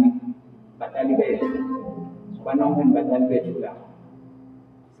ukuthi nani batali bethu banonke batali bethu la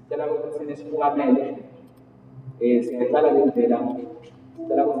sicela ukuthi nisifukamele siyaqala le ndlela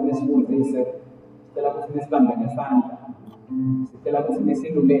sicela ukuthi nisifundise sicela ukuthi nisibambe ngesandla sicela ukuthi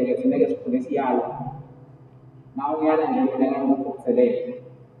nisiluleke sineke sikhule siyala nawe uyala nje mina ngikuphelele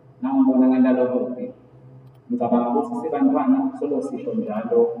nawe ngibona ngendalo kuphi ngicabanga ukuthi sibantwana solo sisho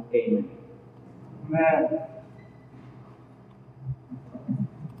njalo amen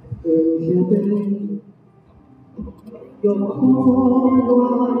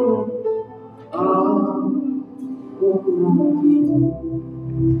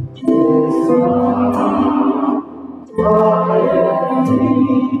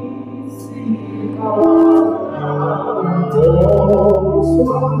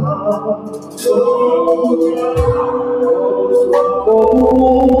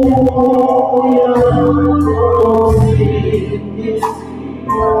Oh,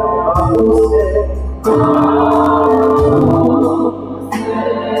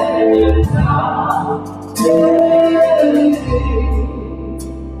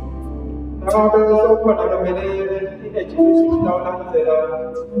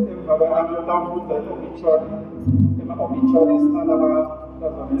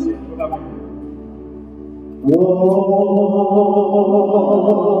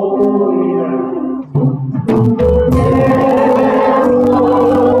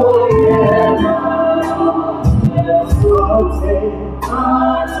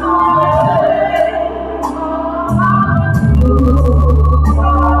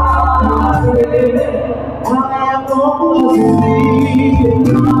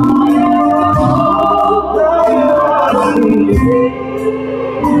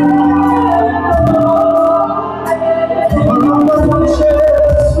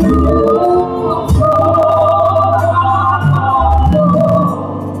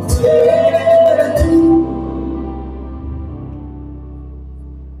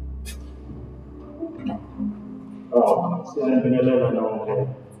 Siyanibingelela nonke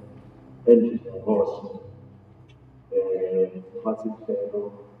endlini yenkosi. Bathihlelo,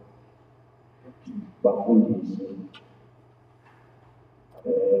 bafundisi,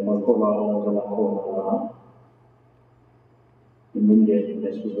 makhoba onke lakhona la, imindeni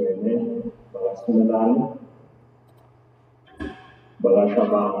ehlukene, bakaSimelane,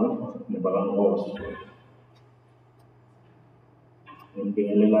 bakashabane, nebakaNkosi.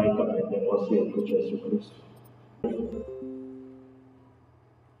 Ngibingelela egameni lenkosi yethu uJesu Kristu.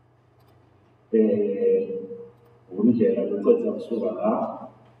 Ngundlela lucetha kusuka la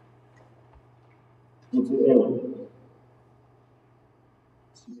futhi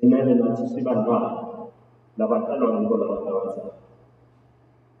simele nathi sibantwana labatalwa ngibo labantu abadala.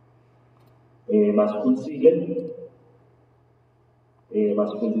 Basifundisile,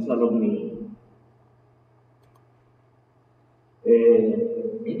 basifundisa lokuningi.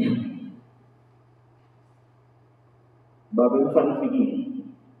 Babe kufanele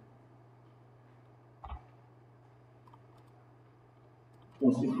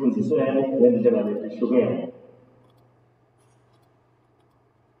usifundise ngendlela lehlukene.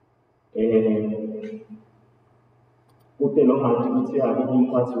 Kute lo ngathi ukuthi abe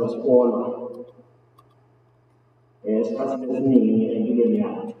umphathi wesikole. Esikhathini esiningi empilweni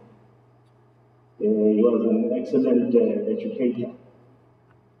yakhe. He was an excellent educator.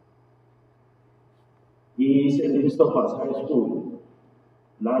 St. Christopher's High School,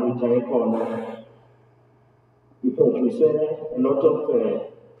 la retired khona, he produced a lot of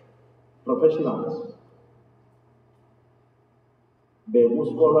professionals.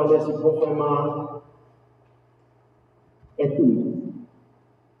 Bekusikole lesiphofema ethu.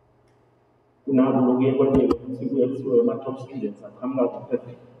 Kunabo lokuye kwenzeka ukuthi kuyethiwe ama-top students aqhamuka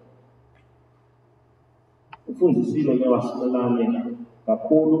ku-perfect. Ufundisile-ke waSimelane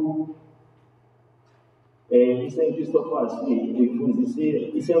kakhulu. St. Christopher's uyifundisile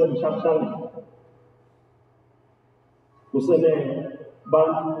isengumshashana. Kusele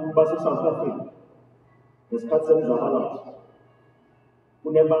bantu base-South Africa ngesikhathi semizabalazo.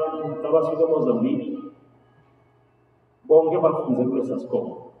 Kunebantu abasuka eMozambique bonke bafunde kulesa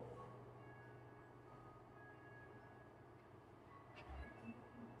sikole.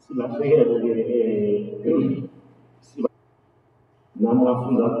 Silahlekelwe nami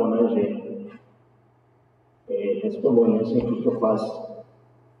ngafunda khona nje esikolweni St. Christopher's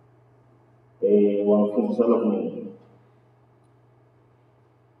wangifundisa lokuningi.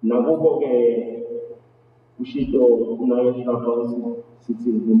 Nakubo-ke ushito unayo lapha sithi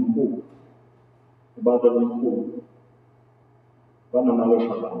ngumkhulu, abantu abamkhulu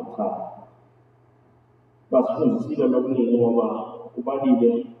banamaweshabane cha. Basifundisile lokuningi ngoba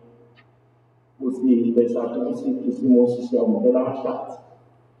kubalile ukuthi besathi ukuthi isimo siyamukela amahlathi.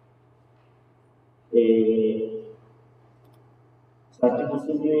 Sathi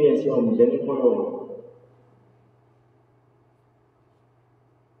ukuthi niye siyamukela inkolo.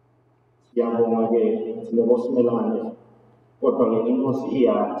 Siyabonga-ke thina boSimelane, kodwa-ke inkosi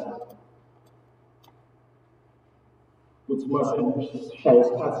iyathi ukuthi mase sishaya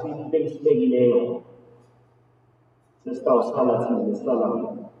isikhathi lesibekileyo sesitawusala thina lesisalayo.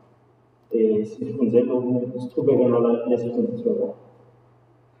 Sifunze lokhu sichubeke nalesifundiswe khona.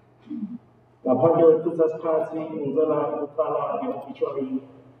 Ngaphandle kokuchitha isikhathi ngicela ukuqala nge-featuring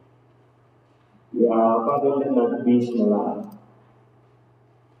yababeNakubiSimelane.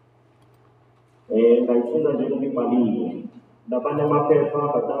 Ngayifunda njengoba ibhaliwe. Labanye amaphepha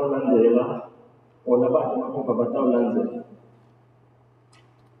batawulandzela, or labanye amaphepha batawulandzela.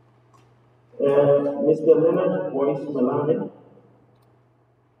 Mr. Leonard Simelane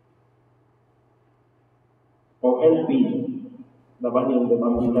LB, Labanin the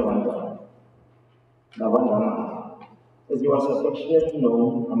Bambina Lavanda, as he was affectionately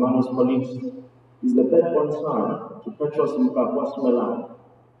known among his colleagues, is the third-born son to Petros Mkapwa Simelane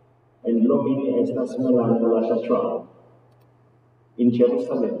and Lomini Esther Simelane Olashachwa in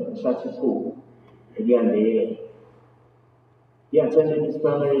Jerusalem, Shatipu, again there. He attended his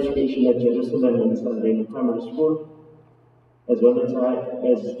primary education at Jerusalem and Simelane Primary School, as well as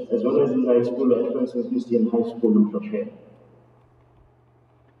his high school at Princeton Christian High School in Prussia.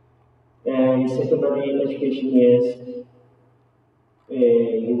 And secondary education years,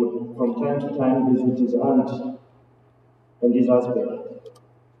 he would from time to time visit his aunt and his husband,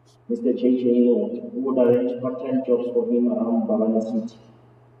 Mr. J.J. Nord, who would arrange part-time jobs for him around Bavana City.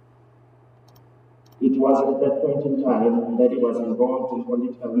 It was at that point in time that he was involved in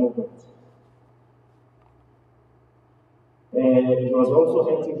political movements. He was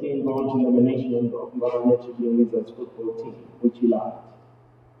also actively involved in the management of Bavana Wizards football team, which he loved.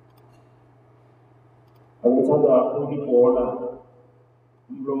 Abethanda ukubona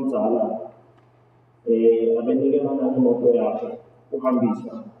umlomzala abenikelana imoto yakhe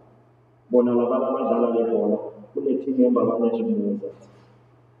uhambisa bona labantu abadlala lebhola kule team yeBavana.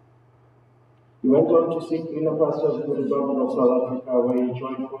 He went on to seek greener pastures in the Republic of South Africa, where he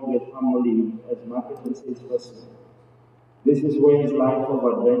joined Colgate Palmolive as market and sales person. This is where his life of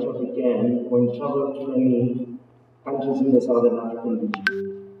adventure began when he traveled to many countries in the Southern African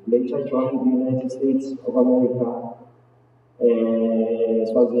region. Later joined the United States of America,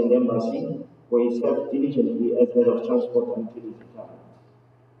 Swaziland Embassy, where he served diligently as head of transport until his retirement.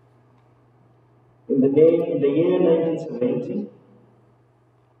 In the year 1970,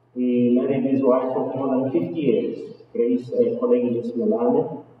 he married his wife of more than 50 years, Grace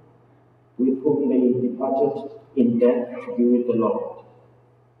Simelane, with whom they departed in death to be with the Lord.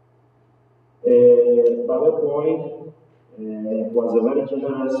 Baba Boy was a very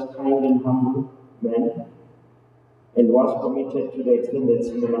generous, kind, and humble man, and was committed to the extended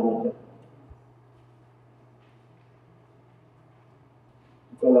Simelane family.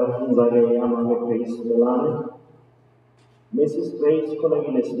 Grace Simelane. Mrs. Grace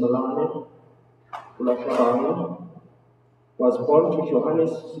Simelane Ulashabani was born to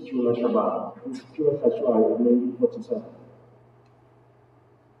Johannes Situla Shabani in Situla Kashwai in 1947.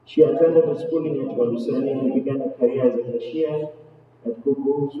 She attended the schooling at Waluseni and began a career as a cashier at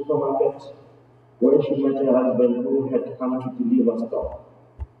Kuku Supermarket, where she met her husband who had come to deliver stock.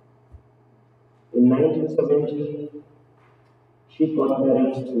 In 1970, she got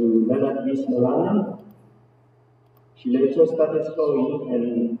married to Leonard B. Simelane. She later started sewing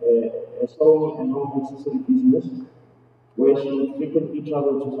and home accessory business, where she would frequently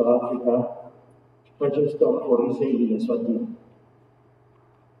travel to South Africa to purchase stock for resale in Eswatini.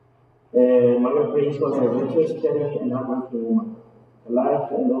 Mother Grace was a virtuous, caring, and hardworking woman. Her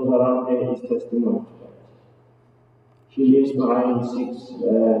life and those around her is testimony to that. She leaves behind 6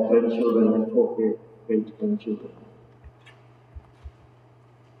 grandchildren and 4 great-grandchildren.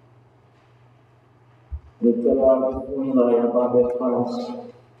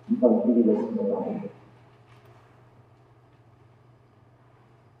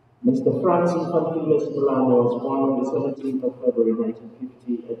 Mr. Francis Simelane was born on the 17th of February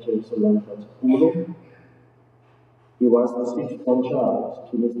 1950 at Jerusalem, Shatipu. He was the 6th-born child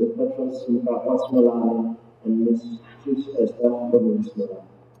to Mr. Petros Mkapwa Simelane and Mrs. Esther Simelane.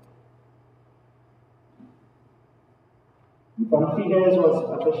 Figures was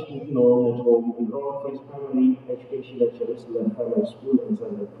affectionately known at home, enrolled for his primary education at Jerusalem Primary School and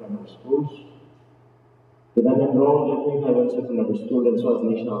Sunday Primary Schools. He then enrolled at New Haven Secondary School and Swazi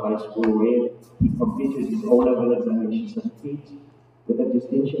National High School, where he completed his O-level examination certificate with a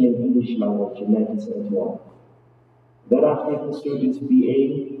distinction in English language in 1971. Thereafter, he pursued his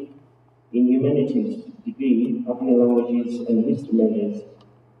BA in Humanities degree, African Languages and History majors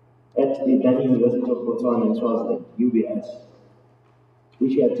at the Dani University of Botswana in Swaziland, UBS,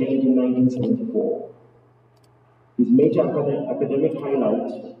 which he attained in 1974. His major academic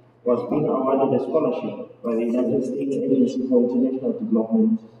highlight was being awarded a scholarship by the United States Agency for International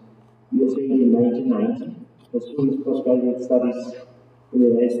Development, USA, in 1990, to pursue his postgraduate studies in the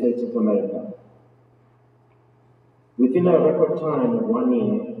United States of America. Within a record time of 1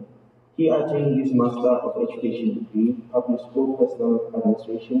 year, he attained his Master of Education degree, Public School Personal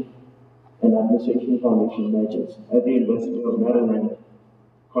Administration and Administration Foundation majors at the University of Maryland,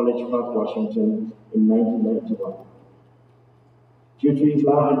 College Park, Washington in 1991. Due to his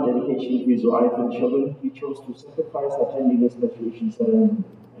love and dedication to his wife and children, he chose to sacrifice attending his graduation ceremony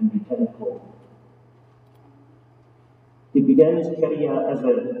and return home. He began his career as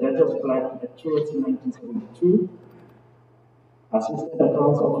a debtor's clerk at Church in 1972, assistant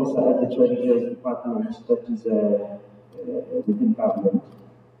accounts officer at the Treasury Department, that is within government.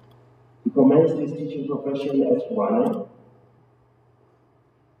 He commenced his teaching profession at Simelane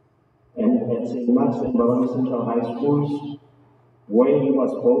and at St. Mark's and Bavani Central High Schools, where he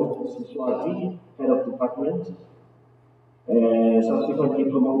was both Siswati, head of department, subsequently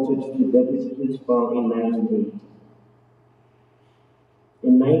promoted to deputy principal in 1980.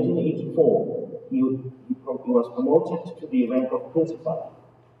 In 1984, he was promoted to the rank of principal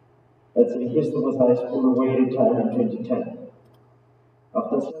at St. Christopher's High School, where he retired in 2010.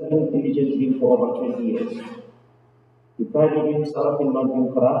 After serving diligently for over 20 years, he prided himself in not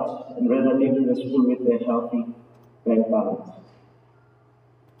being corrupt and rather leaving the school with a healthy bank balance.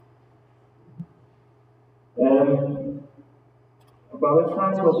 Bawe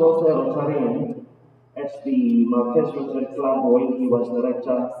Franz was also a Rotarian at the Marquez Rotary Club, where he was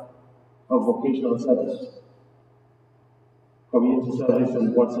director of vocational service, community service,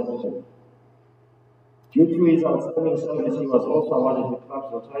 and board secretary. Due to his outstanding service, he was also awarded the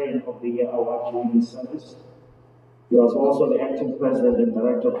club's Rotarian of the Year award during his service. He was also the acting president and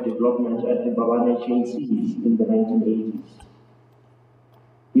director of development at the Bavane HNCs in the 1980s.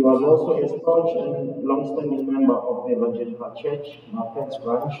 He was also a staunch and long-standing member of the Evangelical Church, Marquez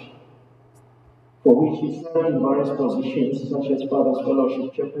branch, for which he served in various positions such as Father's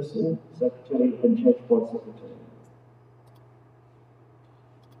Fellowship Chairperson, Secretary, and Church Board Secretary.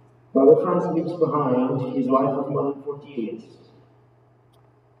 Bawe Franz leaves behind his wife of more than 40 years,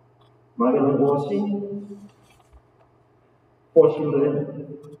 Margaret Ngosi, 4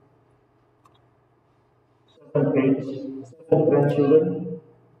 children, 7 grandchildren,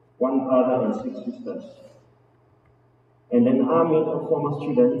 1 brother and 6 sisters, and an army of former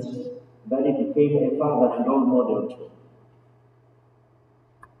students that he became a father and role model to.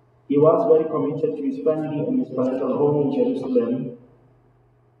 He was very committed to his family and his parental home in Jerusalem,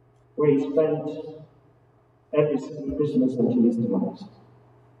 where he spent every single Christmas until his demise.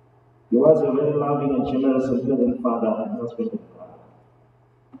 He was a very loving and generous and pleasant father and husband and father.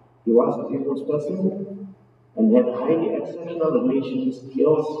 He was a people's person and had highly exceptional relations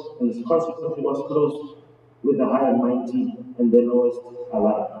skills, and consequently was close with the high and mighty and the lowest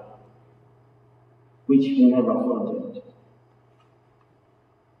alike, which he never flaunted.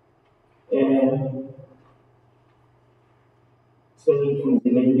 Saying from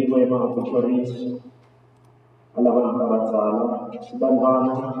the lady where my opportunities, Alavan Karazala,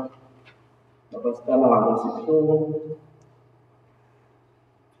 Banvana, Nabastala, Sifu,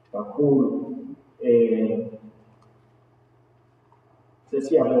 Bakul,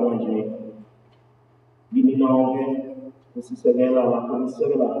 Sesiamo nje, Binilonge, Sisegela, la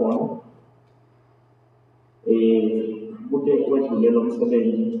Comisegela Con, Bute Wetulelo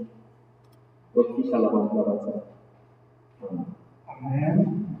Msebenji, Wakisha Alavan Karazala. Amen.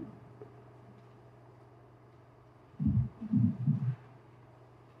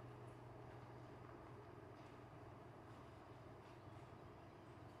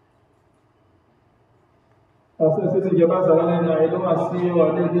 Sisi nje bazalane naye lomasiyo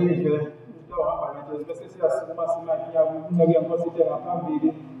walelive into hamba nje bese siyasukuma simakiya kunake ngosithe ngaphambili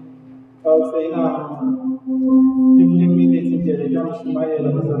awuseyina 15 minutes nje letamshumayela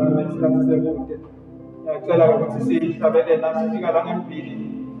bazalane isikhathi sekude. Ngiyacela ukuthi sihlabele nathi sifika la ngempili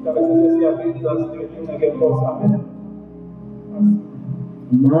ngabe sesiyaphiza siyokunake Nkosi. Amen.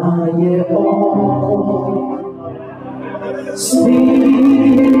 Naye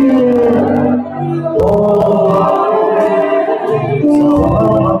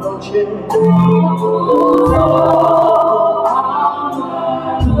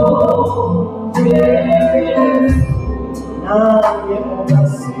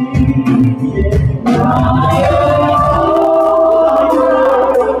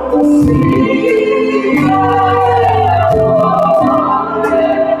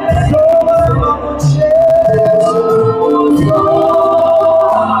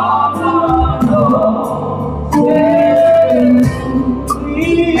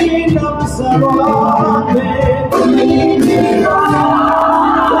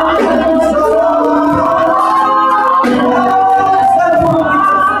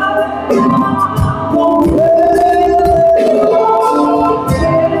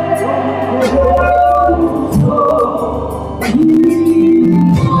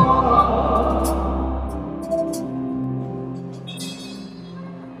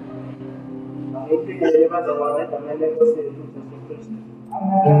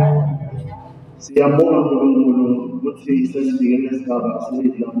Siyambonga uNkulunkulu ukuthi sesifike lesigaba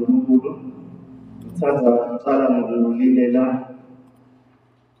sesidla uNkulunkulu Ngicala ngokulilela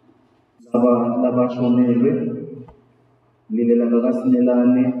labashonelwe, lilela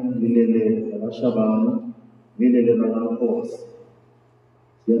bakaSimelane, lilele bakashabangu, lilele bakaNkosi.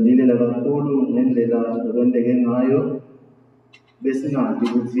 Siyalilela kakhulu ngendlela okwenteke ngayo, besingazi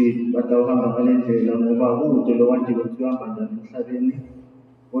ukuthi batawuhamba ngale ndlela ngoba kude lo kade ukuthi uhamba njani emhlabeni,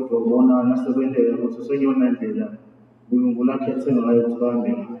 kodwa ubona nasekwenteka ukuthi useyona ndlela uNkulunkulu akhethe ngayo ukuthi bahambe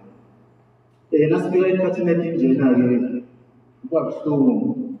ngayo. Nasifika esikhathini esinjena-ke kuba buhlungu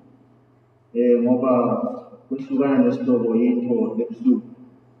ngoba kuhlukana nesihlobo yinto ebuhlungu.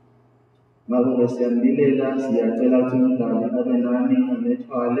 Ngakho-ke siyamlilela, siyacela ukuthi umngane abe nani,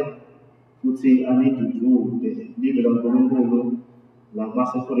 anethwale futhi anidudude libe laNkulunkulu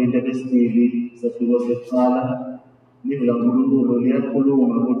lakumasekorinte lesibili sahluko sekuqala. Libe laNkulunkulu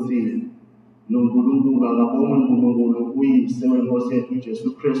liyakhuluma ukuthi lo Nkulunkulu akabonge uNkulunkulu uyise weNkosi yethu uJesu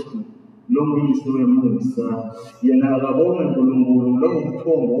Kristu, lo nguyise wemusa. Yena akabonge uNkulunkulu lo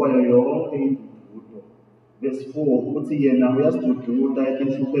ngumthombo wayo yonke induduzo. Verse 4 ukuthi yena uyasidududa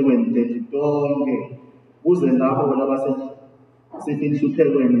enhluphekweni zethu tonke, kuze labo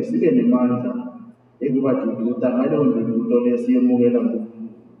labasenhluphekweni sibe nemandla ekubadududa ngaleyo nduduzo lesiyemukela uNkulunkulu.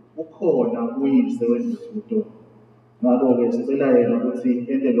 Ukhona uyise wenduduzo. Ngakho-ke sicela yena ukuthi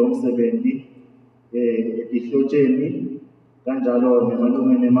ente lo msebenzi ehlotsheni, kanjalo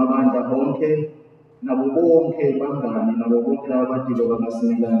nemalungeni emabandla onke, nabo bonke bangani, nabo bonke abadilo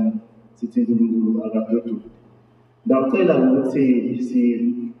bakaSimelane, sithi uNkulunkulu akadudude. Ngicela ukuthi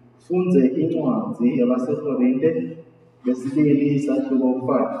sifunde incwadi yabasekorinte lesibili sahluko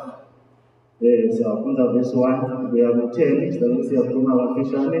 5. Siyafunda verse 1 kuya ku-10, siyakhuluma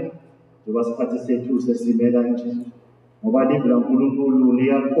kafishane njengoba isikhathi sethu sesime kanje. Ngoba livi laNkulunkulu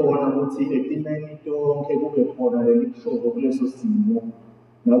liyakhona ukuthi etimeni tonke kube khona leli hlobo kuleso simo,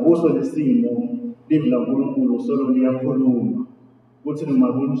 nakuso lesimo livi laNkulunkulu solo liyakhuluma ukuthi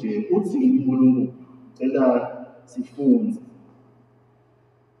noma kunje uthini uNkulunkulu. Cela sifunde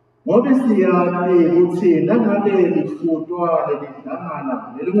ngoba siyazi ukuthi nangabe lifutwa lelidlangana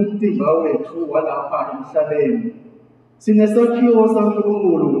lelingumtimba wethu walapha emhlabeni, sinesakhiwo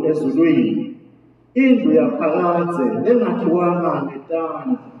saNkulunkulu ezulwini, indlu yaphakade engakhiwanga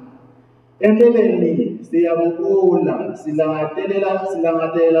ngetandla. Empeleni siyabukula,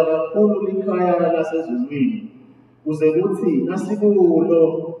 silangatelela kakhulu likhaya lasezulwini, kuze kuthi nasikulo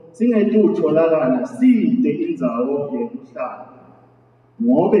singayitholakala side indzawo yokuhlala.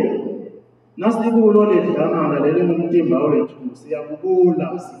 Ngobe nasikulo ledlangana lelingumtimba wethu,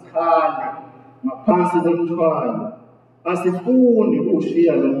 siyabukula, sikhale ngaphansi komthwalo. Asifuni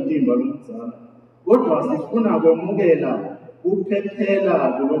ukushiya lo mtimba lomdzala, kodwa sifuna kwemukela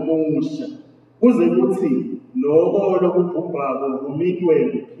ukuphephela kulomusha, kuze kuthi loko lokubhubhako kumitwe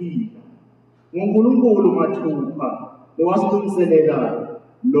kuphila. nguNkulunkulu mathupha lowasilungiselela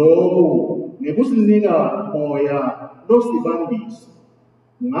lokhu ngekusinika moya losibambiso.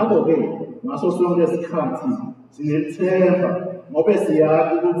 Ngakho-ke ngaso sonke isikhathi sinethemba ngoba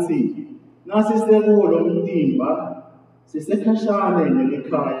siyazi ukuthi nasisekulo mtimba sisekhashane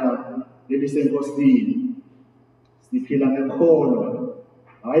nelikhaya lelisenkosini. Siphila ngekholwa,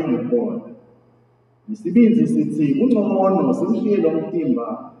 hhayi ngekholwa. Isibindi sithi kungcono simshiye lo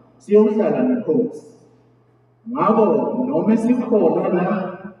mtimba siyohlala neNkosi. Ngakho noma sikhona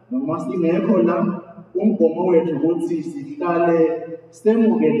la noma singekho la, umgomo wethu ukuthi sihlale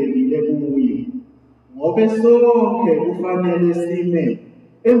semukelekile kuye. Ngoba sonke kufanele sime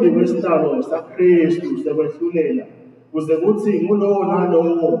embi kwesihlalo saKristu sekwehlulela, kuze kuthi ngulowo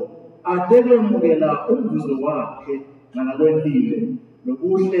nalowo atekwemukela umvuzo wakhe ngalakwentile,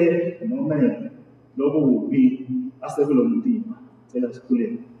 lobuhle noma lobubi asekulo mtimba. Cela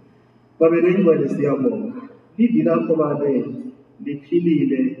sikhuleke. Babe lengcwele siyabonga. Livi lakho Babe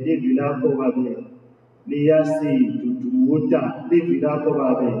liphilile, livi lakho Babe liyasidududa, livi lakho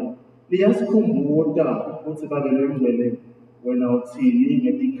Babe liyasikhumbuza ukuthi Babe lengcwele wena uthini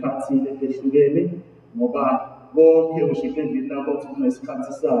ngetikhathi letehlukene, ngoba bonke ushiye endlini lakho ukuthi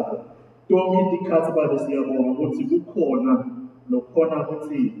kunesikhathi sakho. Tonke itikhathi Babe siyabonga ukuthi kukhona lokhona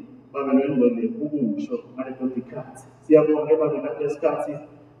ukuthi Babe lengcwele ukusho ngaleto tikhathi. Siyabonga Babe ngalesikhathi,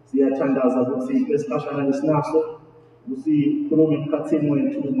 siyathandaza ukuthi esikhashana lesinaso usikhuluma emkhathini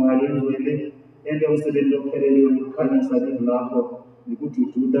wethu moya lengcwele ende umsebenzi ophelele wokukhanyisa livi lakho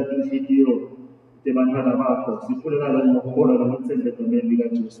nekudududa inhliziyo zebantwana bakho. Siphulela ngokukholwa nokuthemba egumeni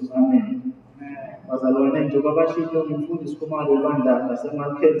likaJesu. Amen. Bazalwane, njengoba bashilo ngimfundisi Khumalo webandla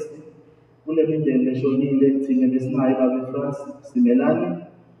laseMarkets, kule mindeni eshonile thina besinayo Babe Simelane.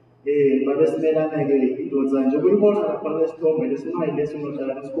 Babe Simelane-ke idonsa nje ukuyibona lapha lesithombe lesinayo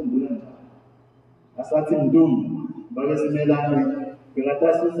lesinodala sikhumbula njalo. asathi Mdumbu bake Simelane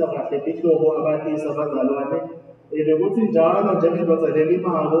bengatasisa kahle ihlobo abalisa abazalwane bekuthi njalo njengendoda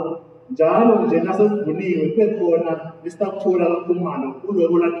lelimako njalo nje nasevuniwe bekhona isithathola kakhumalo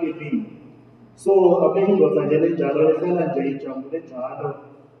kuloko lakhe so abeyindoda nje lenjalo lehlala nje ijabule njalo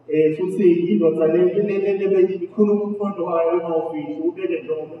futhi indoda lebeyikhuluma umqondo wayo emawofisi ubeke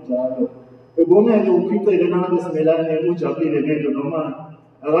njengokunjalo ebongeke uphicele nangabe Simelane ujabulile ngento noma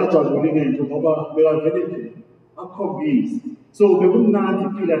akajabuli ngento ngoba bekavele nje akhombise so bekumnandi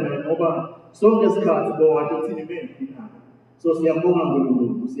phila naye ngoba sonke isikhathi bowade uthini bengifina so siyambonga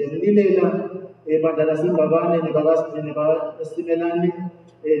uNkulunkulu siyamlilela bandla Simbabane nebakaSimelane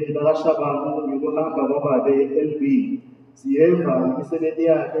nebakashabangu ngokuhamba kwababe LB siyeva imisebenzi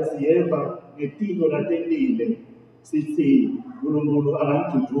yakhe siyeva ngetiko latendile sithi uNkulunkulu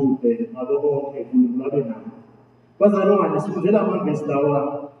akangiduduze ngabo bonke uNkulunkulu abe nami bazalwane sifundela amavesi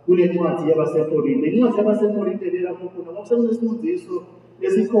lawa kule ncwadi yabaseKorinte incwadi yabaseKorinte lela khona ngokusebenzisifundiso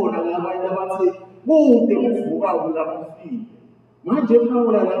esikhona labanye abathi kude kuvuka kulabafile manje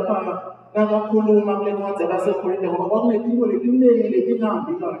Pawulo lapha nakakhuluma kule ncwadi yabaseKorinte ngoba kwakunetiko letiningi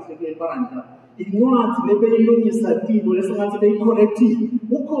letingambi kahle kebandla incwadi lebeyilungisa tilo lesingathi beyicorrective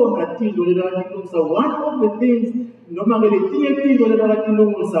kukhona tilo lelalilungisa one of the things noma ke letinye tilo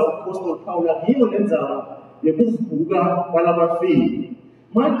lelalilungisa uApostle Pawulo ngiyo lenzaba yekuvuka kwalabafile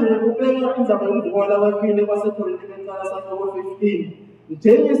manje ubeka indzaba yokuvuka kwalabafile kwaseKorinte beqala sahloko 15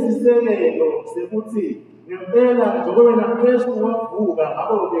 njengesisekelo sekuthi ngempela njengoba naKristu wavuka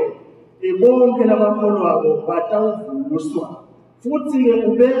ngakho-ke bonke labakholwako batawuvuswa futhi-ke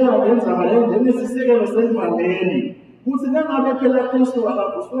ubeka lenzaba le njengesisekelo semvangeli kuthi nangabe phela Kristu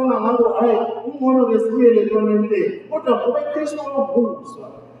akavuswanga ngako hayi ungcono-ke sibuyele entwanenteni kodwa ngoba Kristu wavuswa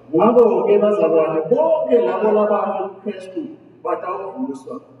ngabo-ke bazalwane bonke labo labafa kuKristu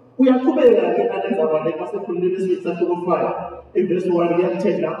batawuvuswa uyaqhubeka-ke nalenzaba le kwaseKorinte sahloko 5 evesi 1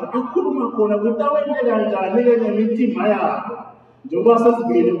 kuya-10 lapho akhuluma khona ukuthi awente kanjani-ke ngemitimba yabo njengoba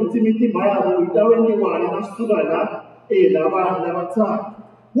sesibili ukuthi imitimba yabo itawenyiwane nasuka la labathathu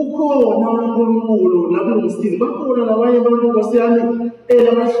kukhona uNkulunkulu lakulungisile bakhona labanye abantu Nkosi yami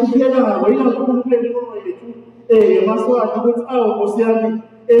labahluphekayo ikakhulu kule nkolo yethu yamaswati ukuthi awu Nkosi yami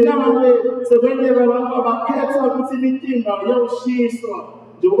nangabe sekwenteka abantu abakhetha ukuthi imitimba iyawushiswa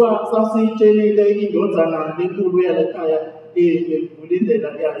njengoba sasiyitshelile indodana lenkulu yalekhaya kulindlela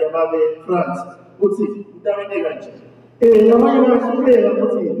yababe France ukuthi utaweneka nje labanye bayahlupheka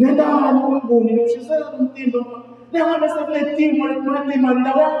ukuthi nendani uNkulunkulu niwushisela umtimba nangabe sekuletimo lekumatima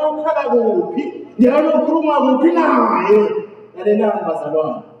ndawakhala kuphi ndiyalokhuluma kuphi naye lalelani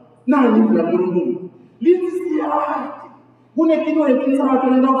bazalwane nani ivula Nkulunkulu lithi siyathi kunetimo letinzathu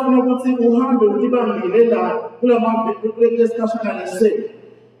lendawufuna ukuthi uhambe ulibambile la kule sikhashana lese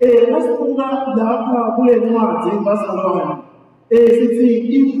masibuka lapha kule ncwadi bazalwane sithi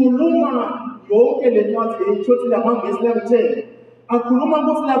ikhuluma yonke le ncwadi eyithothi lamavesi la-10 akhuluma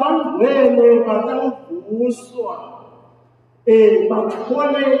ukuthi labangcwele batawuvuswa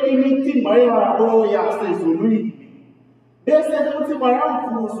bathole imitimba yabo yasezulwini bese futhi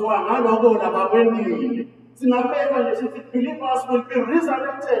bayavuswa ngaloko labakwendile singabeka nje sithi believers will be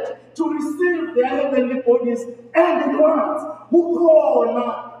resurrected to receive their heavenly bodies and what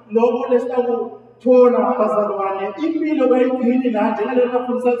kukhona lokho lesakuthola bazalwane impilo bayigcini la njengalena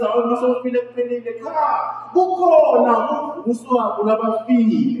mfundisi awu masofile kuphelile kukhona ukuvuswa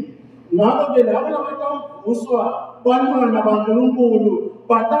kulabafile ngakho-ke labo labatawuvuswa bantwana baNkulunkulu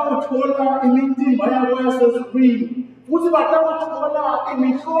batawuthola imitimba yabo yasezulwini futhi batawuthola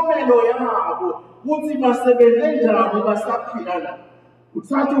imihlomelo yabo ukuthi basebenze njani basaphila la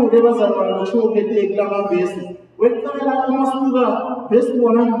uthathu-ke bazalwane kusho-ke kulamavesi wekuqala uma sibuka vesi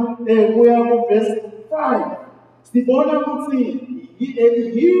 1 kuya kuvesi 5 sibona ukuthi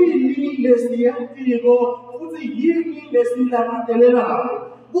yini lesiyatiko futhi yini lesilangatelelayo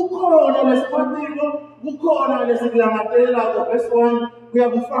kukhona lesikwatiko kukhona lesilangatelelako vesi 1 kuya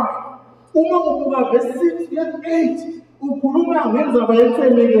ku-5 uma ubuka vesi 6 kuya ku-8 ukhuluma ngenzaba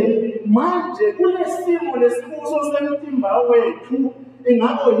yethemeke manje kulesimo lesibuso semtimba wethu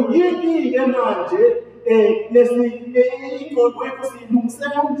ngakho yini-ke manje ingqondo yethu siyilungise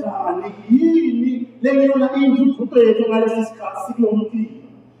kanjani yini leyona intuthuko yethu ngalesi sikhathi sikulo mtimba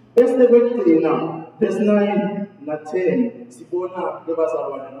bese kwekugcina verse 9 na 10 sibona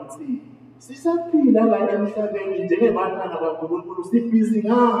lebazalwane ukuthi sisaphila la emhlabeni njengebantwana baNkulunkulu sibhizi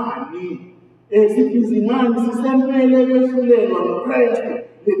ngani sibhizi ngani sisemele kwehlulelwa noKristu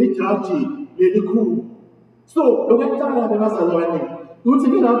leli jaji lelikhulu so lokuqala lebazalwane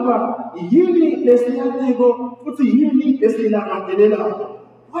ukuthi kulapha yini lesiyatiko futhi yini lesilangazelelayo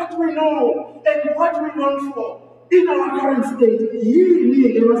what we know and what we want for in our current state.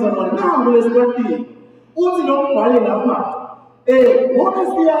 Yini bazalwane nangu lesibabili. Uthi lo mbhali lapha ngoba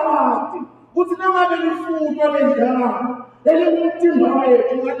siyazi uthi nangabe lifutwa lendlala lelumtimba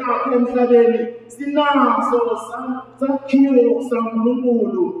wethu walapha emhlabeni sinaso sakhiwo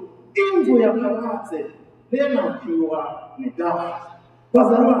saNkulunkulu indlu yaphakade lengakhiwa nedala.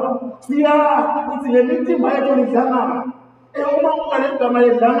 Bazalwane siyazi ukuthi le mitimba yethu lidlala uma ungale gama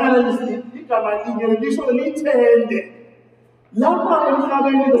ledlala igama linye lisho lithende. Lapha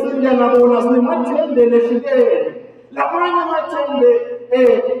emhlabeni bese ngiyabona sinemathende lehlukene. Lamanye amathende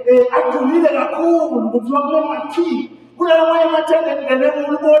ajulile kakhulu kuthiwa kule makhi. Kulamanye amathende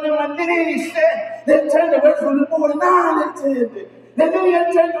ngelemuli ubone manihle. Lethende wedlula ubone nale thende. Lelinye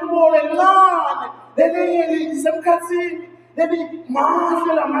thende ubone ncane. Lelinye lisemkhathini. Leli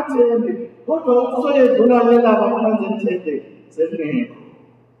mahle lamathende. Kodwa usoyedlula lelaba phansi ethende selingekho.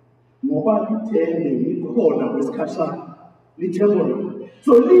 Ngoba ithende likhona kwesikhashana. Lithemba.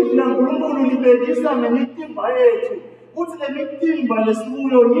 So lithi laNkulunkulu libekisa nemitimba yethu. Uthi le mitimba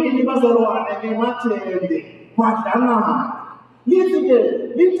lesikuyo yini bazalwane ngemathende madlana. Lithi ke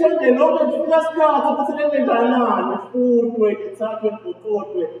lithende lonke kufika isikhathi ukuthi lenendlalane ifutwe ithathwe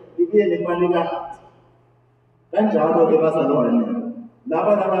ibhokotwe libuye lebalekade. Kanjalo ke bazalwane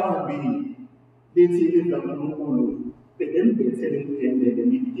laba labahambile lithi lithi laNkulunkulu bembethele ithende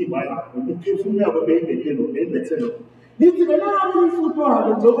lemitimba yakho imiphefumulo yabo beyibethele lithi belapho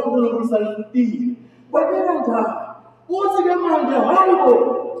ifutwayo njengoba uNkulunkulu sayifutile. Kwabeka njalo uthi ke manje hayibo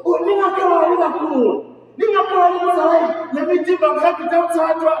uningakhali kakhulu. Ningakhali ukuthi hayi le mitimba mhlawumbe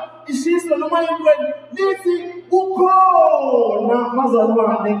ithathathwa ishiswe noma yintweni. Lithi ukhona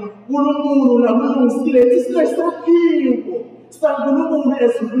bazalwane uNkulunkulu nakulungisile isakhiwo saNkulunkulu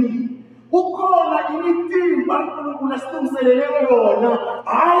ezulwini. Ukhona imitimba uNkulunkulu asilungiselele yona.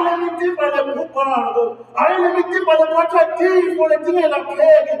 Hayi le mitimba lebhubhako, hayi le mitimba lebhathadifo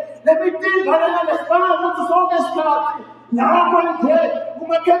letingelapheki, le mitimba lesibanga ukuthi sonke isikhathi lapho nje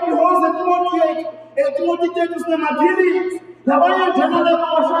kumakhephi hose etimoti tethu sinemabhilidi. Labanye njena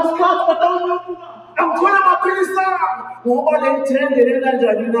lebabasha isikhathi batawunyuka angithola amaphilisi ngoba le thende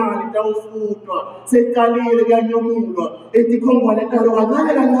lenanjani na litawufutwa seqalile kanyomulwa etikhomba lekalo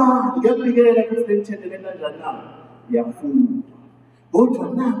kancane kancane kuyabikela ukuthi le thende lenanjani na yafutwa. Kodwa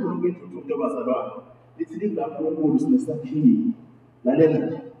nangu lokwentuthunto bazalwane lithi lingaNkulunkulu sinesakhiwo.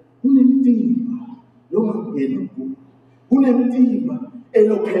 Lalela kunemitimba longamngeluku, kunemitimba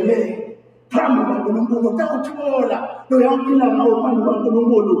elokhelele phambi kwaNkulunkulu utawuthola loyaphila ngawo phambi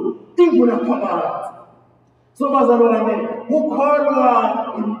kwaNkulunkulu ingula phakathi. So bazalwane ukholwa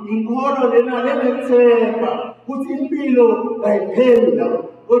inkolo lena lenethemba ukuthi impilo ayipheli la,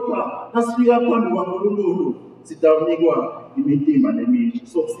 kodwa nasifika phambi kwaNkulunkulu sidawunikwa imitimba nemisho.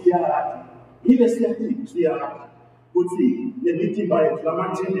 So siyathi yile siyathi ukuthi le mitimba yethu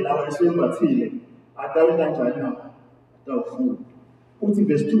lamathende lawa esiwembathile adawenza kanjani na atawufuna. Uthi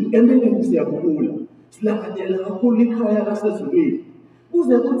verse 2 empeleni siyakubula silangatela kakhulu ikhaya lasezulwini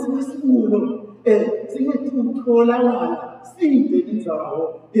kuze kuthi isikulo singetholakala sinde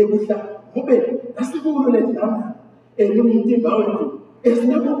indzawo yokuhlala ngobe asikulo ledlama lomtimba wethu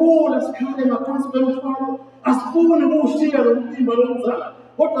sinakubula sikhale ngaphansi kwemthwalo. Asifuni kuwushiya lo mtimba lomzala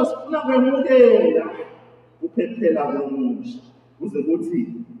kodwa sifuna kwemukela uphephela komusha kuze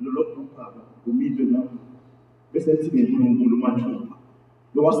kuthi lolo bhubhaka kumidwe nakho bese sithi ngeNkulunkulu mathupha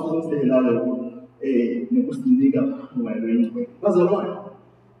lo wasilungisela lo nekusinika umoya wengcwele. Bazalwane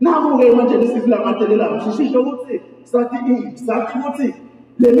naku-ke manje lesikulamathelela shisho ukuthi sathi ukuthi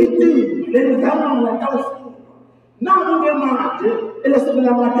le mitimba lendlalana tawufutwa. Naku-ke manje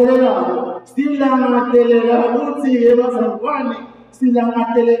elesikulamathelela silangathelela ukuthi bazalwane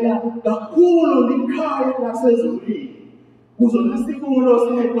silangathelela kakhulu likhaya lasezulwini kuzona sikulo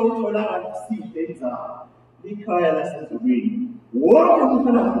sinetotholakala side inzalo likhaya lasezulwini. Wonke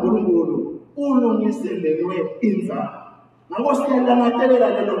umfana kaNkulunkulu ulungiselelwe inzalo. Ngako siyalangathelela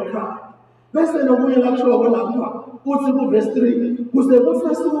lelo khaya. Bese nokunye lakushoko lapha uthi ku-verse 3 kuze kuthi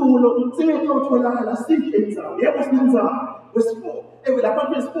lesikulo sinetotholakala side inzalo. Yebo sinenzalo. Verse 4 lapha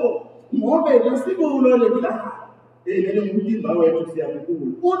verse 4 ngobe lesikulo ledlala lelomtimba wethu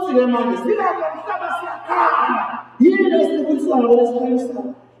siyakubula. Uthi-ke manje silala mhlaba siyakhala yini esikulisayo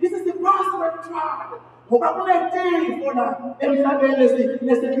lesikhalisayo. This is the prosperous tribe. Ngoba kunetifo la emhlabeni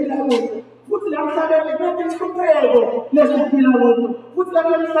lesiphila kuwo. Futhi la emhlabeni kunezihlupheko lesiphila kuwo. Futhi la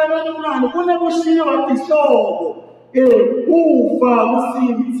emhlabeni kunani kunekushiwa ihlobo. Ufa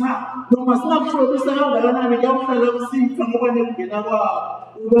usitha noma singakuhlobisa kangakanani kuyakuhlala usitha ngoba nekungena kwabo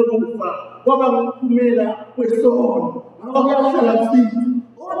ube kufa kwaba ngumphumela kwesono ngoba kuyakuhlala usitha.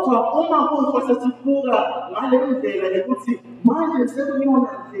 Kodwa uma kufa sesibuka ngale ndlela yokuthi manje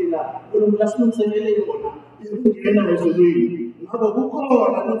sekuyona ndlela uNkulunkulu asilungiselele yona ukungena ezulwini. Ngakho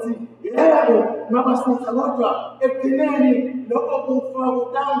kukhona ukuthi yebo ngaba siza kodwa ekugcineni lokho kufa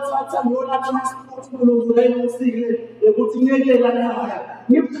kutangithatha ngiyona transport uNkulunkulu ayengusile ukuthi ngiyekela ekhaya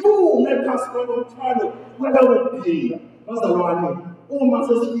ngiphume phasi kwalomthwalo kwalawo kuphila. Bazalwane, uma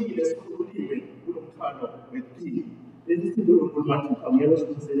sesifikile sikhululiwe kulo mthwalo wekuphila uNkulunkulu manje ukhangela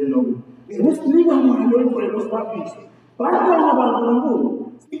usilungiselele lokho ukusinika ngalo inkolelo sibabise bantwana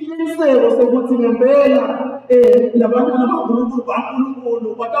baNkulunkulu isiqiniseko sokuthi ngempela labantwana baNkulunkulu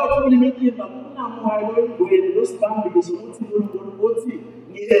baNkulunkulu batawuthola imithimba kunamoya wengcwele losibambiso ukuthi uNkulunkulu uthi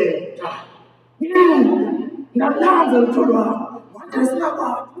ngiyeka ngaphansi umtholo wakho manje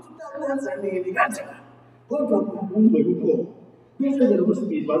singakwazi ukuthi utakwenza nini kanjani kodwa ungcwele ukhona bese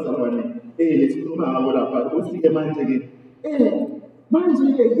lokusibili bazalwane lesikhuluma ngabo lapha ufike manje-ke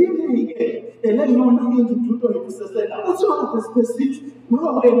manje-ke yini-ke leyona inzuzo yokusesela uthi specific ngoba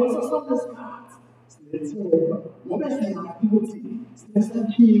ngaso sonke isikhathi sinethemba ngoba siyazi ukuthi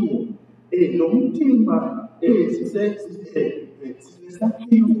sinesakhiwo nomtimba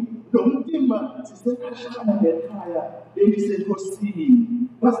sinesakhiwo nomtimba sisekhashana nekhaya elisenkosini.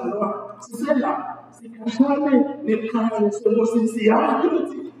 Bazalwane, sisela sikhashane nekhaya elisenkosini siyazi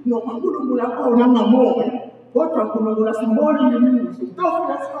ukuthi noma uNkulunkulu akhona ngamoya kodwa uNkulunkulu asimboni ngemehlo.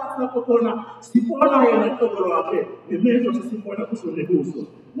 Kutofika isikhathi lapho khona sibona yena uqobo lwakhe ngemehlo sesibona kuso nebuso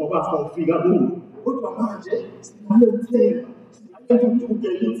ngoba sawufika kuwo. Kodwa manje sinalo ithemba sinalo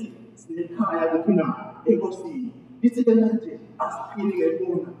ukuthi sinekhaya kuphina enkosini. Lithi-ke manje asiphili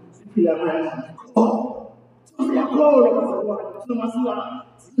ngebona siphila manje siyakholwa bazalwane noma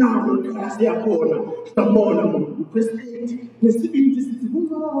sinalo ikhaya siyakhona siyabona upresidenti nesibindi sithi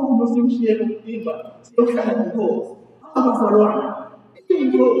kungoba simshiyele umtimba siyohlala nenkosi. Abazalwane,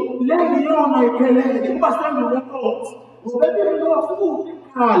 into leyona iphelele kuba sendulo wenkosi ngoba inkosi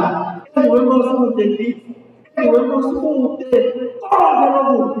ukukhala wenkosi kude lifu wenkosi kude konke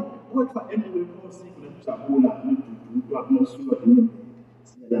lokubi kodwa wenkosi kunokujabula nokudududwa kunosuka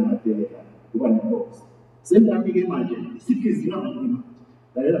siyalangadelela kuba nenkosi. Sendani-ke manje isiphizile manje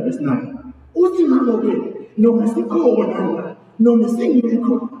lalela besinalo uthi ngakho-ke noma sikhona noma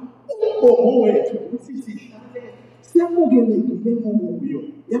singekho umbono wethu ukuthi sihlale siyamukelekile kuyo.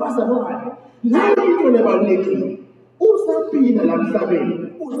 Yabazalwane, nayo into lebalulekile usaphila la emhlabeni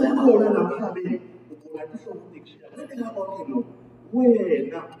usekhona la emhlabeni ungatisho ukuthi kushiya ngeke konke lokho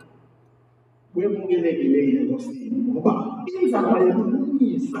wena wemukelekile enkosini ngoba inzaba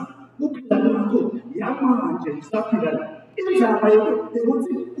yokulungisa kuphila kwakho yamanje usaphila la. Inzaba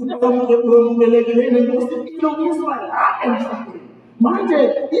yokuthi unamukelekile enkosi ilungiswa la emhlabeni. Manje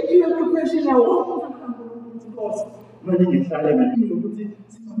i-preoccupation yawo inkosi manje ngihlale ngempilo ukuthi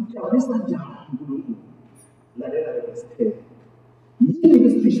singamjabulisa njani uNkulunkulu. Lalela lesithemba yini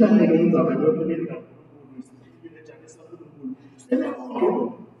isifishane-ke inzaba yokumeleka uNkulunkulu ejabulisa uNkulunkulu senakonke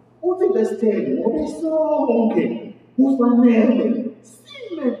uthi verse 10 ngoba sonke kufanele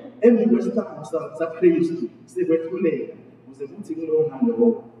sime emva kwesihlangu saKristu sekwethulela ukuze kuthi kulowo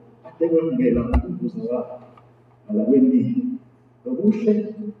nalowo ade kwemukela umvuzo wakhe ngalakwempilo lokuhle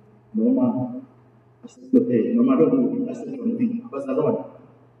noma noma lokubi asedolobheni. Bazalwane,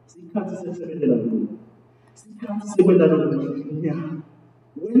 isikhathi sesebenzela kulo isikhathi sekwenda lokunyaka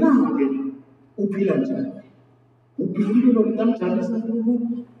wena-ke uphila njani? Uphila impilo likamjabulisa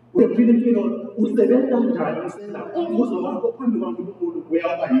uNkulunkulu? Uyaphila impilo usebenza njani? Usela umvuzo wakho phambi kwaNkulunkulu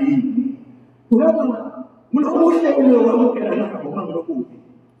uyaba yini? Uyaba mulokuhle uyokwamukela nakho noma mulokubi.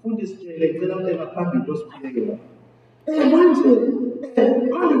 Fundi sitshele ngicela ukuthi ngaphambi kwesiphilekela manje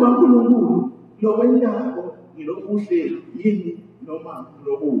phambi kwaNkulunkulu lokwendako ngilokuhle yini noma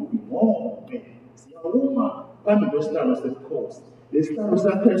lokubi ngoba siyawuma phambi kwesihlalo sebukhosi. Lesihlalo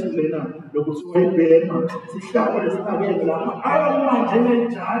saKristu lena lokuthi wayibhema sihlale esiphakeme lapha ayomanje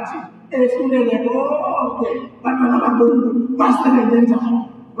ngejaji ehlulele konke bantwana baNkulunkulu basebenze njani.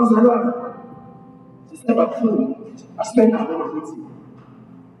 Bazalwane, sisebabuhlungu asibenalo ukuthi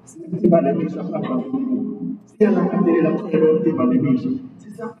simthimba lemisha phambi kwaNkulunkulu siyalangadelela kuphela umthimba lemisha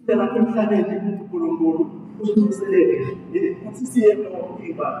sisaphila lapha emhlabeni uNkulunkulu usilungiselele ukuthi siye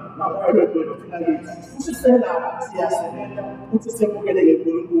nomthimba namoya wegcwele ophila kithi usisela siyasebenza ukuthi siyamukeleke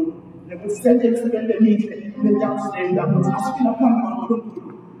uNkulunkulu nokuthi senze imisebenzi emihle nentawusenza ukuthi asifika phambi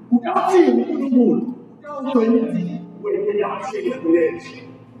kwaNkulunkulu utawuthini uNkulunkulu utawujoyina ukuthi wena yahlele kulethu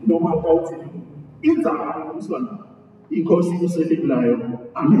noma utawuthini inzaba yokuswana inkosi uselibulayo.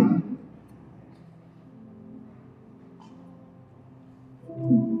 Amen.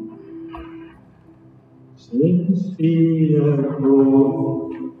 Since we are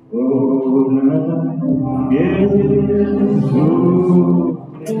Yeah.